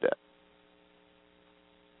 Let's read that.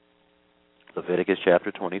 Leviticus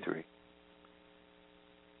chapter 23,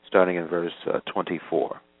 starting in verse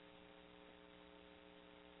 24.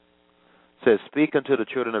 It says, "Speak unto the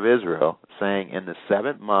children of Israel, saying, in the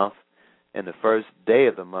 7th month, in the first day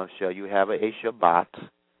of the month, shall you have a Shabbat,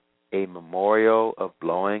 a memorial of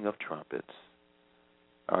blowing of trumpets."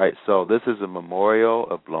 All right, so this is a memorial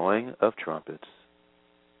of blowing of trumpets.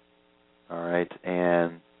 All right,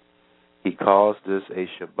 and he calls this a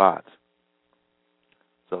Shabbat.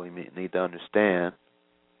 So we need to understand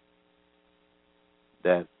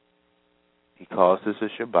that he calls this a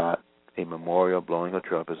Shabbat, a memorial blowing of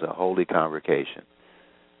trumpets, a holy convocation.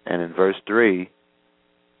 And in verse 3,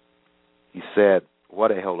 he said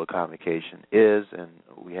what a holy convocation is, and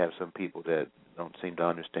we have some people that don't seem to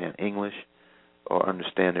understand English or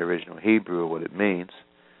understand the original Hebrew or what it means,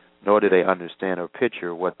 nor do they understand or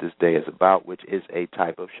picture what this day is about, which is a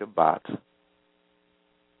type of Shabbat,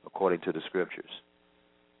 according to the Scriptures,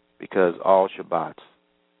 because all Shabbats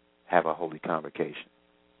have a holy convocation.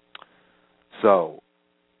 So,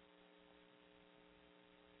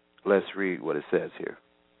 let's read what it says here.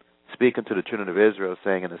 Speaking to the children of Israel,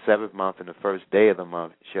 saying, in the 7th month, in the 1st day of the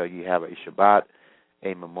month, shall ye have a Shabbat,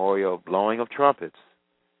 a memorial blowing of trumpets,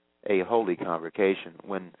 a holy convocation.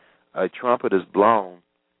 When a trumpet is blown,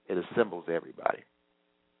 it assembles everybody.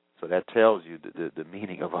 So that tells you the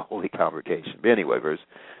meaning of a holy convocation. But anyway, verse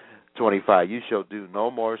 25, you shall do no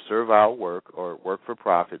more servile work or work for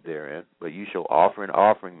profit therein, but you shall offer an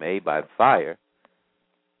offering made by fire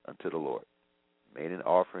unto the Lord. Made an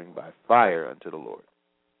offering by fire unto the Lord.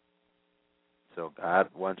 So God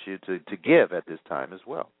wants you to give at this time as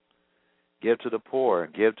well. Give to the poor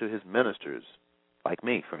and give to his ministers, like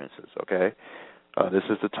me, for instance, okay? This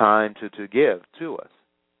is the time to give to us.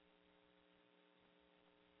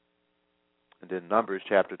 And then Numbers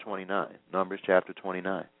chapter 29. Numbers chapter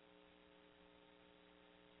 29.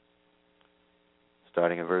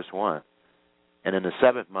 Starting in verse 1. And in the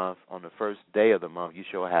 7th month, on the 1st day of the month, you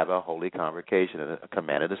shall have a holy convocation, a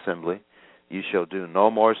commanded assembly. You shall do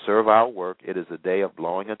no more servile work. It is a day of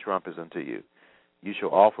blowing of trumpets unto you. You shall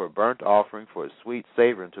offer a burnt offering for a sweet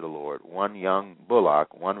savor unto the Lord, 1 young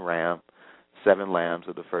bullock, 1 ram, 7 lambs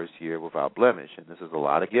of the 1st year without blemish. And this is a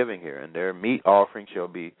lot of giving here. And their meat offering shall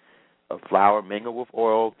be of flour mingled with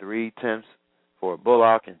oil, 3/10 for a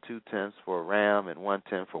bullock, and 2/10 for a ram, and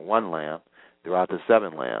 1/10 for 1 lamb throughout the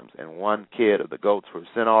 7 lambs, and 1 kid of the goats for a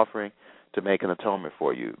sin offering, to make an atonement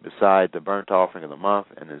for you, beside the burnt offering of the month,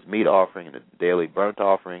 and his meat offering, and the daily burnt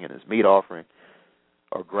offering, and his meat offering,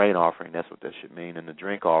 or grain offering, that's what that should mean, and the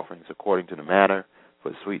drink offerings according to the manner, for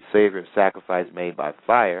the sweet savor of sacrifice made by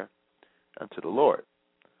fire unto the Lord.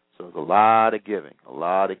 So there's a lot of giving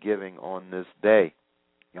on this day,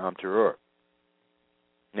 Yom Teruah.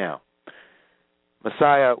 Now,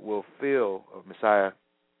 Messiah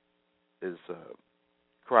is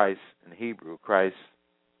Christ in Hebrew. Christ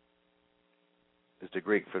is the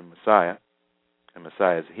Greek for Messiah, and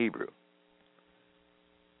Messiah is Hebrew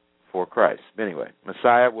for Christ. But anyway,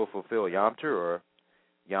 Messiah will fulfill Yom Teruah,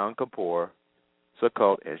 Yom Kippur,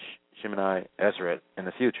 Sukkot, and Shemini Esrei in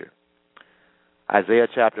the future. Isaiah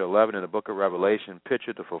chapter 11 in the book of Revelation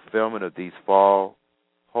pictured the fulfillment of these fall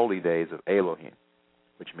holy days of Elohim,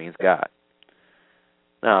 which means God.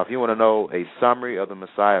 Now, if you want to know a summary of the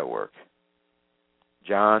Messiah work,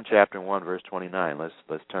 John chapter 1, verse 29.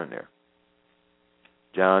 Let's turn there.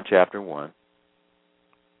 John chapter 1,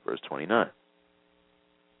 verse 29.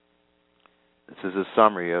 This is a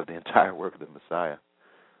summary of the entire work of the Messiah.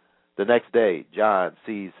 The next day, John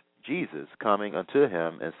sees Jesus coming unto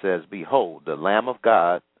him and says, behold, the Lamb of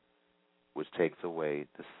God, which takes away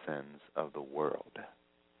the sins of the world.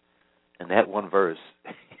 And that one verse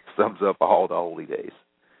sums up all the holy days.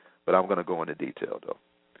 But I'm going to go into detail,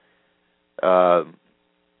 though.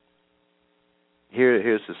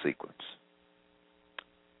 Here's the sequence,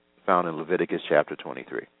 found in Leviticus chapter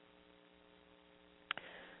 23.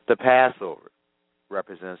 The Passover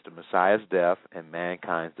represents the Messiah's death and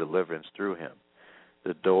mankind's deliverance through him.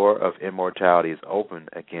 The door of immortality is open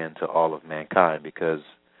again to all of mankind, because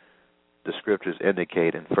the Scriptures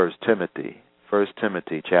indicate in 1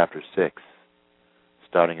 Timothy chapter 6,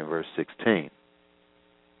 starting in verse 16,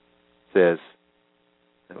 says,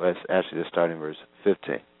 let's start in verse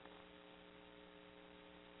 15.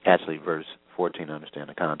 Actually, verse 14, understand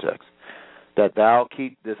the context. That thou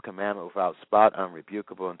keep this commandment without spot,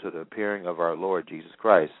 unrebukable, unto the appearing of our Lord Jesus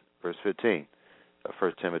Christ. Verse 15 of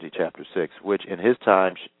 1 Timothy chapter 6, which in his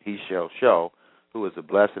time he shall show, who is the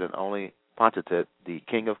blessed and only Pontificate, the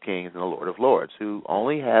King of kings and the Lord of lords, who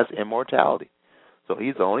only has immortality. So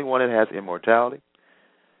he's the only one that has immortality.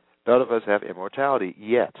 None of us have immortality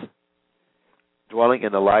yet. Dwelling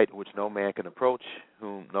in the light which no man can approach,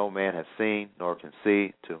 whom no man has seen nor can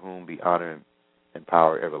see, to whom be honor and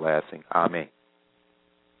power everlasting. Amen.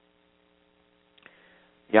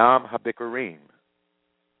 Yom HaBikurim,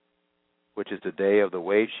 which is the day of the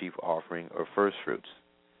wave sheaf offering or first fruits.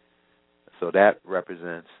 So that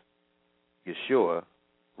represents Yeshua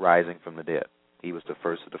rising from the dead. He was the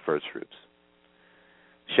first of the first fruits.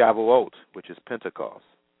 Shavuot, which is Pentecost.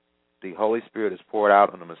 The Holy Spirit is poured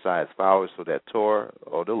out on the Messiah's followers so that Torah,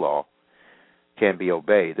 or the law, can be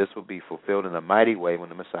obeyed. This will be fulfilled in a mighty way when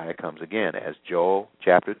the Messiah comes again, as Joel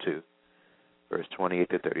chapter 2, verse 28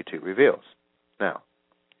 to 32 reveals. Now,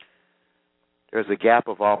 There's a gap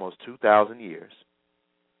of almost 2,000 years.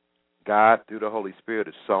 God, through the Holy Spirit,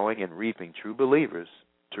 is sowing and reaping true believers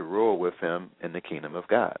to rule with him in the kingdom of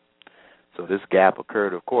God. So this gap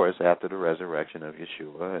occurred, of course, after the resurrection of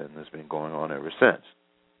Yeshua, and it's been going on ever since.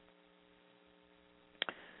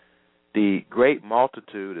 The great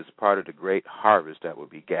multitude is part of the great harvest that will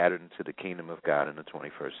be gathered into the kingdom of God in the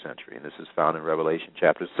 21st century. And this is found in Revelation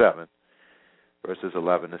chapter 7, verses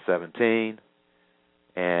 11 to 17,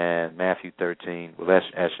 and Matthew 13. Well, let's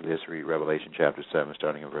read Revelation chapter 7,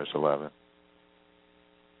 starting in verse 11.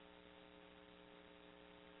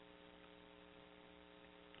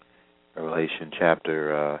 Revelation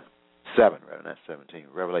chapter 7, rather, not 17.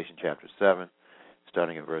 Revelation chapter 7,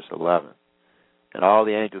 starting in verse 11. And all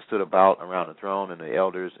the angels stood about around the throne, and the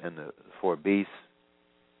elders and the four beasts,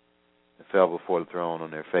 and fell before the throne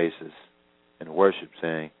on their faces and worshiped,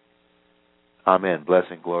 saying, Amen,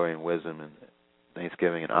 blessing, glory, and wisdom, and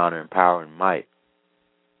thanksgiving, and honor, and power, and might.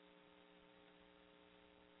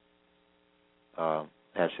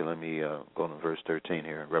 Actually, let me go to verse 13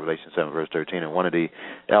 here, Revelation 7, verse 13. And one of the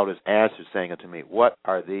elders answered, saying unto me, What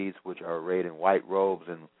are these which are arrayed in white robes,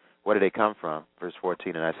 and where do they come from? Verse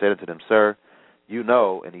 14. And I said unto them, Sir, you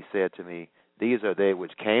know. And he said to me, These are they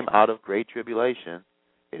which came out of great tribulation.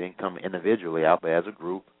 They didn't come individually out, but as a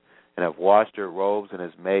group, and have washed their robes, and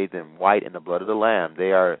has made them white in the blood of the Lamb.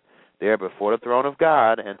 They are there before the throne of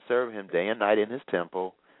God, and serve him day and night in his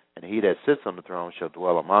temple. And he that sits on the throne shall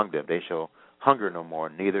dwell among them. They shall hunger no more,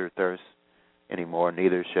 neither thirst any more,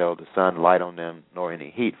 neither shall the sun light on them, nor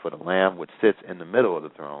any heat. For the Lamb which sits in the middle of the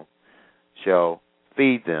throne shall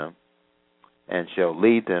feed them, and shall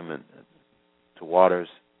lead them to waters,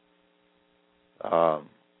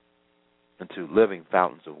 into living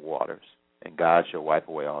fountains of waters. And God shall wipe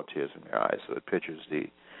away all tears from their eyes. So it pictures the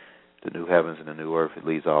new heavens and the new earth. It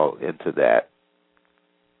leads all into that.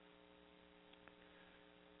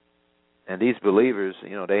 And these believers,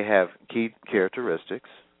 they have key characteristics,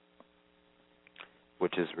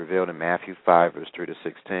 which is revealed in Matthew 5, verse 3 to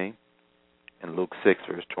 16, and Luke 6,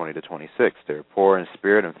 verse 20 to 26. They're poor in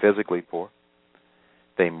spirit and physically poor.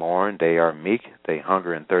 They mourn, they are meek, they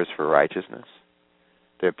hunger and thirst for righteousness.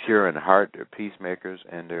 They're pure in heart, they're peacemakers,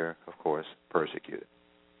 and they're, of course, persecuted.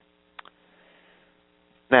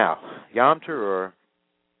 Now, Yom Teruah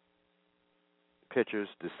pictures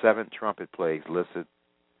the 7 trumpet plagues listed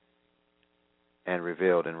and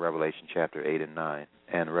revealed in Revelation chapter 8 and 9,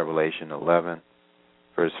 and Revelation 11,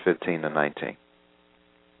 verse 15 to 19.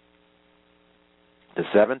 The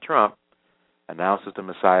 7th trump announces the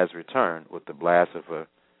Messiah's return with the blast of a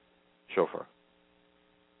shofar.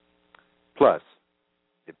 Plus,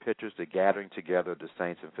 it pictures the gathering together of the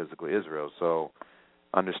saints in physical Israel. So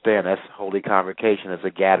understand that's holy convocation as a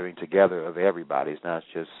gathering together of everybody. It's not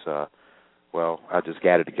just, I just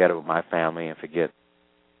gather together with my family and forget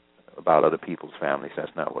about other people's families.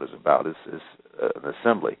 That's not what it's about. It's an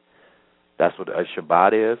assembly. That's what a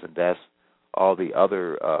Shabbat is, and that's all the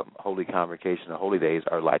other holy convocation and holy days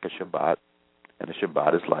are like a Shabbat, and a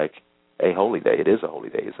Shabbat is like a holy day. It is a holy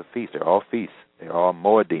day. It's a feast. They're all feasts. They're all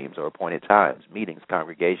moedims, or appointed times, meetings,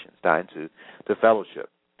 congregations, time to fellowship.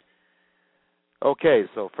 Okay,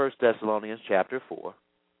 so 1 Thessalonians chapter 4.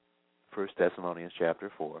 1 Thessalonians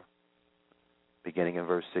chapter 4, beginning in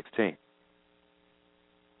verse 16.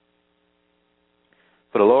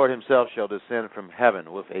 For the Lord himself shall descend from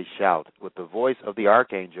heaven with a shout, with the voice of the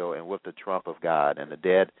archangel, and with the trump of God, and the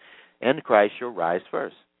dead in Christ shall rise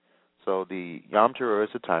first. So the Yom Teruah is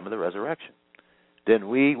the time of the resurrection. Then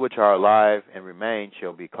we which are alive and remain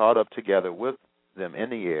shall be caught up together with them in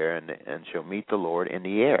the air, and shall meet the Lord in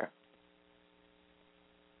the air.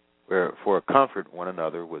 Wherefore comfort one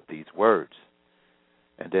another with these words.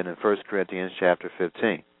 And then in 1 Corinthians chapter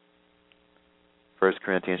 15. 1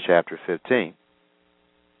 Corinthians chapter 15.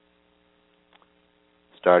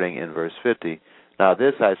 Starting in verse 50. Now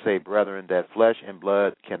this I say, brethren, that flesh and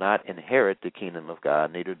blood cannot inherit the kingdom of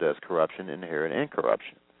God, neither does corruption inherit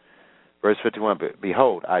incorruption. Verse 51,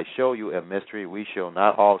 behold, I show you a mystery. We shall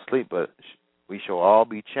not all sleep, but we shall all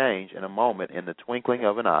be changed in a moment, in the twinkling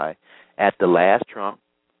of an eye, at the last trump.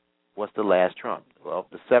 What's the last trump? Well,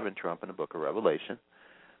 the 7th trump in the book of Revelation.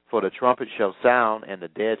 For the trumpet shall sound, and the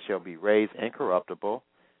dead shall be raised incorruptible,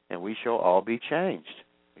 and we shall all be changed.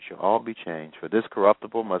 We shall all be changed. For this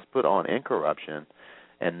corruptible must put on incorruption,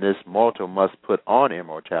 and this mortal must put on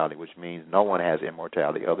immortality, which means no one has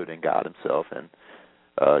immortality other than God himself and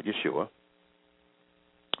Yeshua.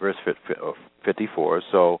 Verse 54,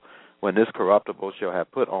 so when this corruptible shall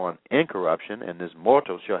have put on incorruption, and this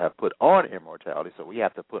mortal shall have put on immortality, so we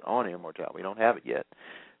have to put on immortality. We don't have it yet.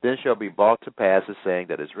 Then shall be brought to pass the saying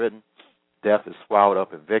that is written, death is swallowed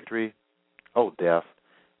up in victory. O death,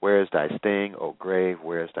 where is thy sting? O grave,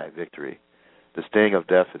 where is thy victory? The sting of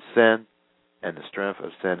death is sin, and the strength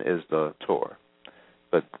of sin is the Torah.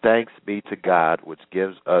 But thanks be to God, which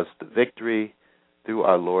gives us the victory through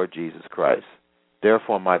our Lord Jesus Christ.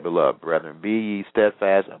 Therefore, my beloved brethren, be ye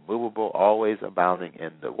steadfast, unmovable, always abounding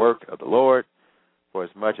in the work of the Lord, for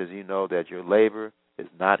as much as you know that your labor is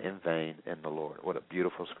not in vain in the Lord. What a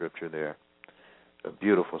beautiful scripture there. A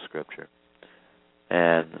beautiful scripture.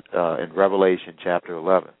 And in Revelation chapter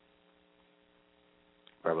 11,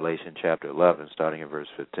 starting in verse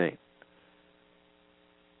 15, it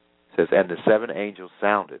says, and the seven angels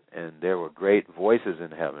sounded, and there were great voices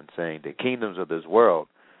in heaven, saying, the kingdoms of this world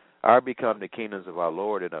are become the kingdoms of our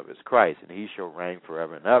Lord and of his Christ, and he shall reign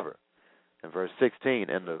forever and ever. In verse 16,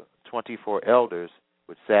 and the 24 elders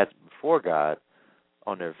which sat before God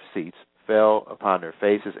on their seats fell upon their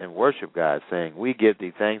faces and worshiped God, saying, we give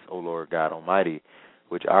thee thanks, O Lord God Almighty,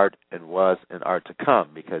 which art and was and art to come,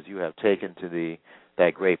 because you have taken to thee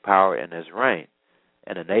that great power and his reign.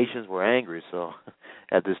 And the nations were angry, so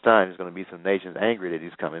at this time there's going to be some nations angry that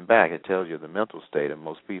he's coming back. It tells you the mental state of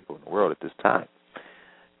most people in the world at this time.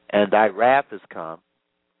 And thy wrath is come,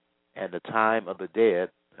 and the time of the dead,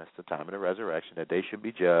 that's the time of the resurrection, that they should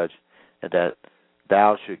be judged, and that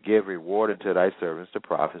thou should give reward unto thy servants, the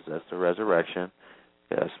prophets, that's the resurrection.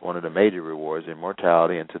 That's one of the major rewards,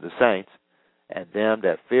 immortality, and to the saints, and them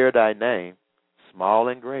that fear thy name, small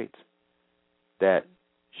and great, that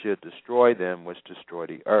should destroy them which destroy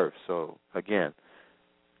the earth. So, again,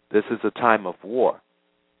 this is a time of war.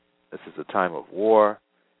 This is a time of war,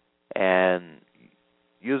 and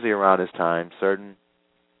usually around this time, certain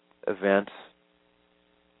events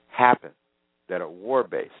happen that are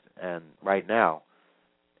war-based. And right now,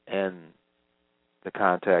 in the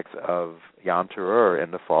context of Yom Teruah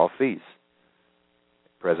and the fall feast,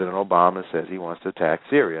 President Obama says he wants to attack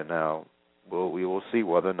Syria. Now, we will see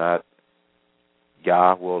whether or not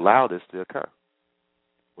Yah will allow this to occur.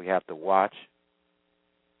 We have to watch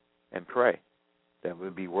and pray that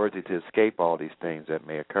we'll be worthy to escape all these things that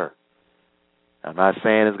may occur. I'm not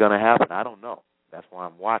saying it's going to happen. I don't know. That's why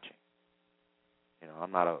I'm watching. You know,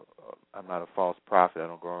 I'm not a false prophet. I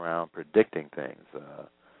don't go around predicting things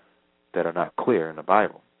that are not clear in the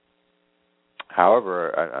Bible.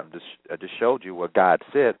 However, I just showed you what God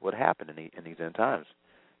said would happen in these end times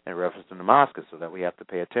in reference to Damascus, so that we have to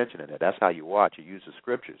pay attention to that. That's how you watch. You use the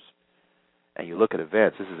scriptures, and you look at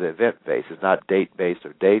events. This is event-based. It's not date-based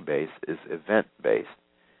or day-based. It's event-based.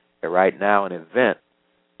 And right now, an event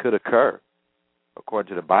could occur, according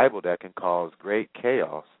to the Bible, that can cause great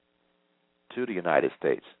chaos to the United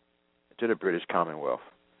States, to the British Commonwealth,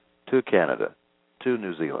 to Canada, to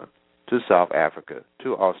New Zealand, to South Africa,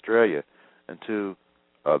 to Australia, and to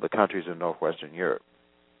the countries in northwestern Europe,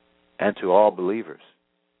 and to all believers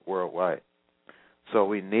worldwide. So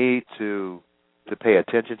we need to pay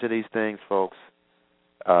attention to these things, folks.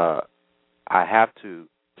 I have to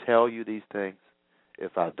tell you these things.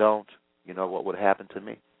 If I don't, you know what would happen to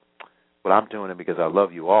me? Well, I'm doing it because I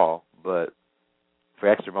love you all, but for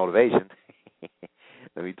extra motivation,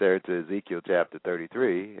 let me turn to Ezekiel chapter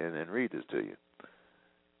 33 and read this to you.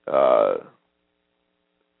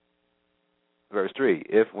 Verse 3,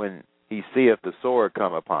 if when he seeth the sword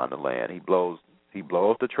come upon the land, he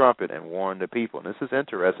bloweth the trumpet and warn the people. And this is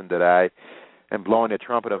interesting that I am blowing the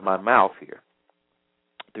trumpet of my mouth here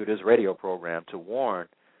through this radio program to warn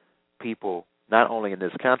people not only in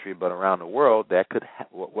this country but around the world that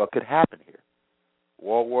what could happen here.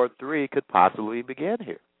 World War III could possibly begin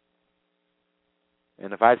here.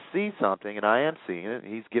 And if I see something, and I am seeing it,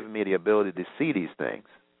 he's given me the ability to see these things,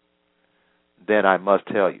 then I must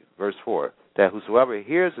tell you. Verse 4, that whosoever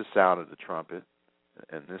hears the sound of the trumpet,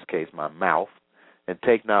 in this case my mouth, and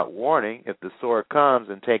take not warning, if the sword comes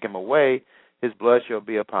and take him away, his blood shall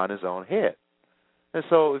be upon his own head. And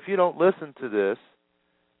so if you don't listen to this,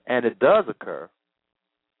 and it does occur,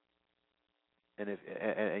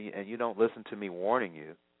 and you don't listen to me warning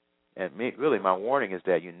you, and really my warning is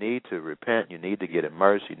that you need to repent, you need to get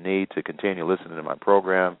immersed, you need to continue listening to my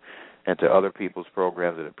program and to other people's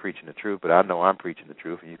programs that are preaching the truth. But I know I'm preaching the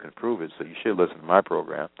truth, and you can prove it, so you should listen to my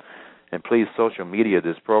program. And please social media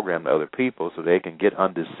this program to other people so they can get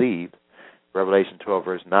undeceived. Revelation 12,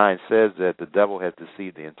 verse 9 says that the devil has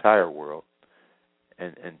deceived the entire world.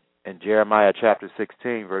 And Jeremiah chapter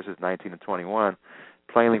 16, verses 19 and 21,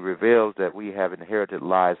 plainly reveals that we have inherited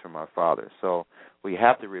lies from our fathers. So we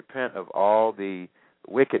have to repent of all the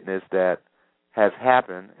wickedness that has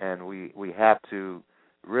happened, and we have to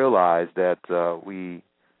realize that we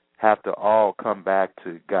have to all come back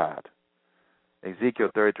to God. Ezekiel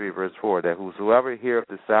 33, verse 4, that whosoever heareth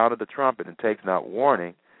the sound of the trumpet and takes not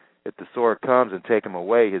warning, If the sword comes and take him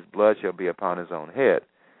away, his blood shall be upon his own head.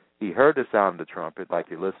 He heard the sound of the trumpet, like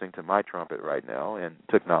you're listening to my trumpet right now, and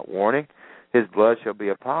took not warning, his blood shall be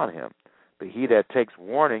upon him. But he that takes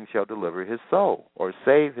warning shall deliver his soul, or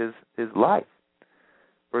save his life.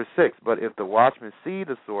 Verse 6, but if the watchman see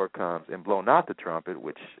the sword comes and blow not the trumpet,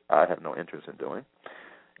 which I have no interest in doing,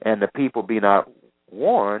 and the people be not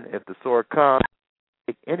warned, if the sword comes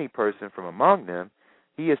and take any person from among them,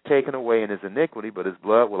 he is taken away in his iniquity, but his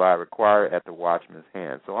blood will I require at the watchman's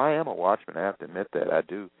hand. So I am a watchman. I have to admit that. I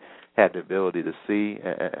do have the ability to see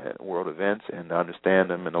world events and to understand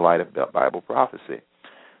them in the light of Bible prophecy.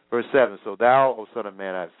 Verse 7, so thou, O son of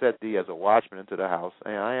man, I have set thee as a watchman into the house,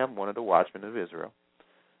 and I am one of the watchmen of Israel.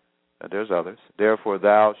 And there's others. Therefore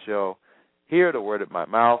thou shalt hear the word of my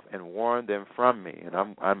mouth and warn them from me. And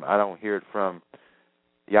I don't hear it from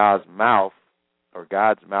Yah's mouth or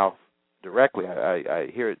God's mouth directly. I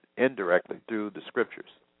hear it indirectly through the scriptures.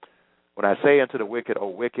 When I say unto the wicked, O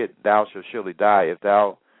wicked, thou shalt surely die, if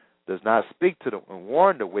thou does not speak to and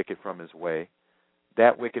warn the wicked from his way,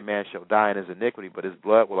 that wicked man shall die in his iniquity, but his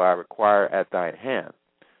blood will I require at thine hand.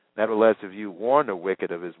 Nevertheless, if you warn the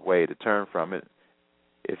wicked of his way to turn from it,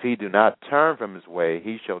 if he do not turn from his way,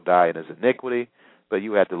 he shall die in his iniquity, but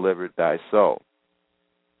you have delivered thy soul.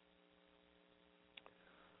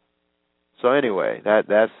 So anyway,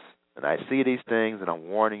 that's, and I see these things, and I'm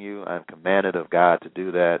warning you. I'm commanded of God to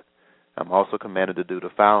do that. I'm also commanded to do the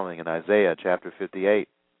following in Isaiah chapter 58.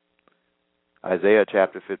 Isaiah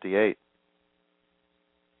chapter 58,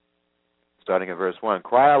 starting at verse 1.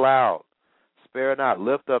 Cry aloud, spare not,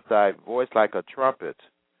 lift up thy voice like a trumpet,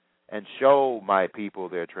 and show my people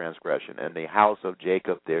their transgression, and the house of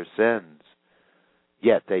Jacob their sins.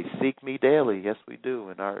 Yet they seek me daily. Yes, we do,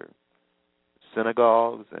 in our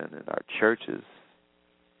synagogues and in our churches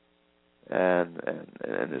and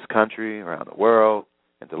in this country, around the world,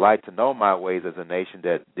 and delight to know my ways as a nation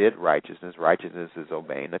that did righteousness. Righteousness is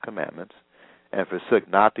obeying the commandments, and forsook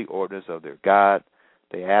not the ordinance of their God.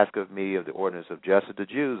 They ask of me of the ordinance of justice. The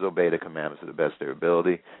Jews obey the commandments to the best of their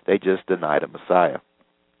ability. They just deny the Messiah,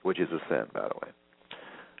 which is a sin, by the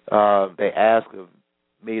way. They ask of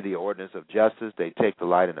me the ordinance of justice. They take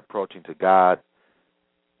delight in approaching to God.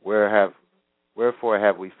 Wherefore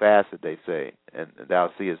have we fasted, they say, and thou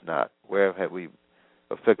seest not? Where have we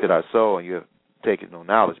afflicted our soul, and you have taken no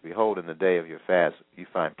knowledge? Behold, in the day of your fast you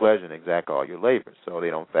find pleasure and exact all your labors. So they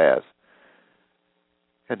don't fast.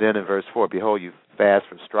 And then in verse 4, behold, you fast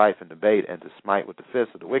for strife and debate, and to smite with the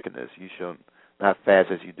fist of the wickedness. You shall not fast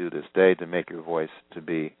as you do this day, to make your voice to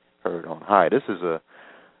be heard on high. This is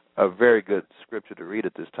a very good scripture to read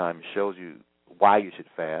at this time. It shows you why you should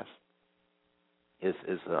fast. It's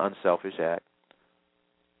an unselfish act,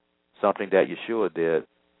 something that Yeshua did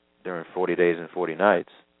during 40 days and 40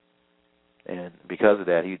 nights. And because of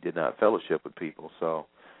that, he did not fellowship with people. So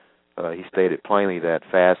he stated plainly that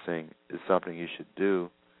fasting is something you should do.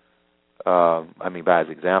 By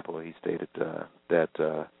his example, he stated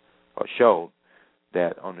or showed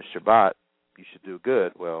that on the Shabbat you should do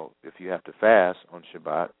good. Well, if you have to fast on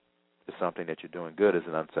Shabbat, it's something that you're doing good is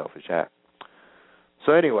an unselfish act.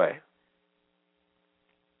 So anyway,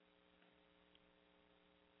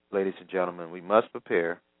 ladies and gentlemen, we must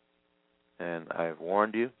prepare, and I have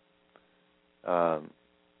warned you.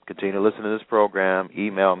 Continue to listen to this program.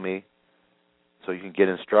 Email me so you can get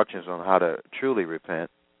instructions on how to truly repent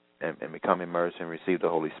and become immersed and receive the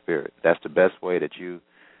Holy Spirit. That's the best way that you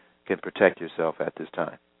can protect yourself at this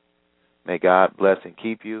time. May God bless and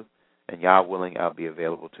keep you, and Yah willing, I'll be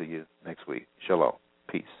available to you next week. Shalom.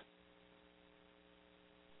 Peace.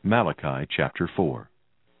 Malachi chapter 4.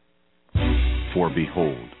 For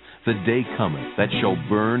behold, the day cometh that shall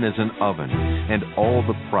burn as an oven, and all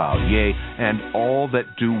the proud, yea, and all that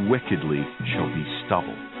do wickedly shall be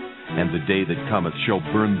stubble. And the day that cometh shall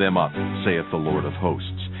burn them up, saith the Lord of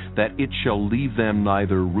hosts, that it shall leave them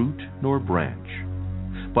neither root nor branch.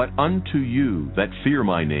 But unto you that fear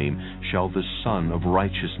my name shall the Son of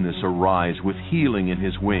Righteousness arise with healing in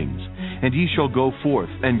his wings, and ye shall go forth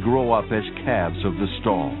and grow up as calves of the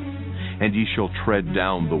stall. And ye shall tread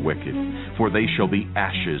down the wicked, for they shall be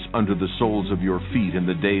ashes under the soles of your feet in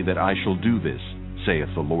the day that I shall do this, saith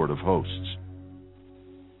the Lord of hosts.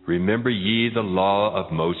 Remember ye the law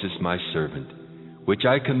of Moses my servant, which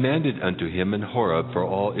I commanded unto him in Horeb for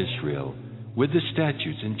all Israel, with the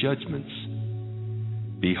statutes and judgments.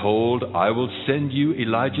 Behold, I will send you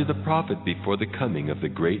Elijah the prophet before the coming of the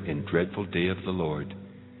great and dreadful day of the Lord.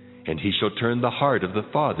 And he shall turn the heart of the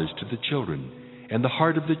fathers to the children, and the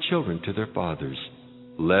heart of the children to their fathers,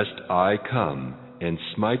 lest I come and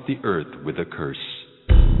smite the earth with a curse.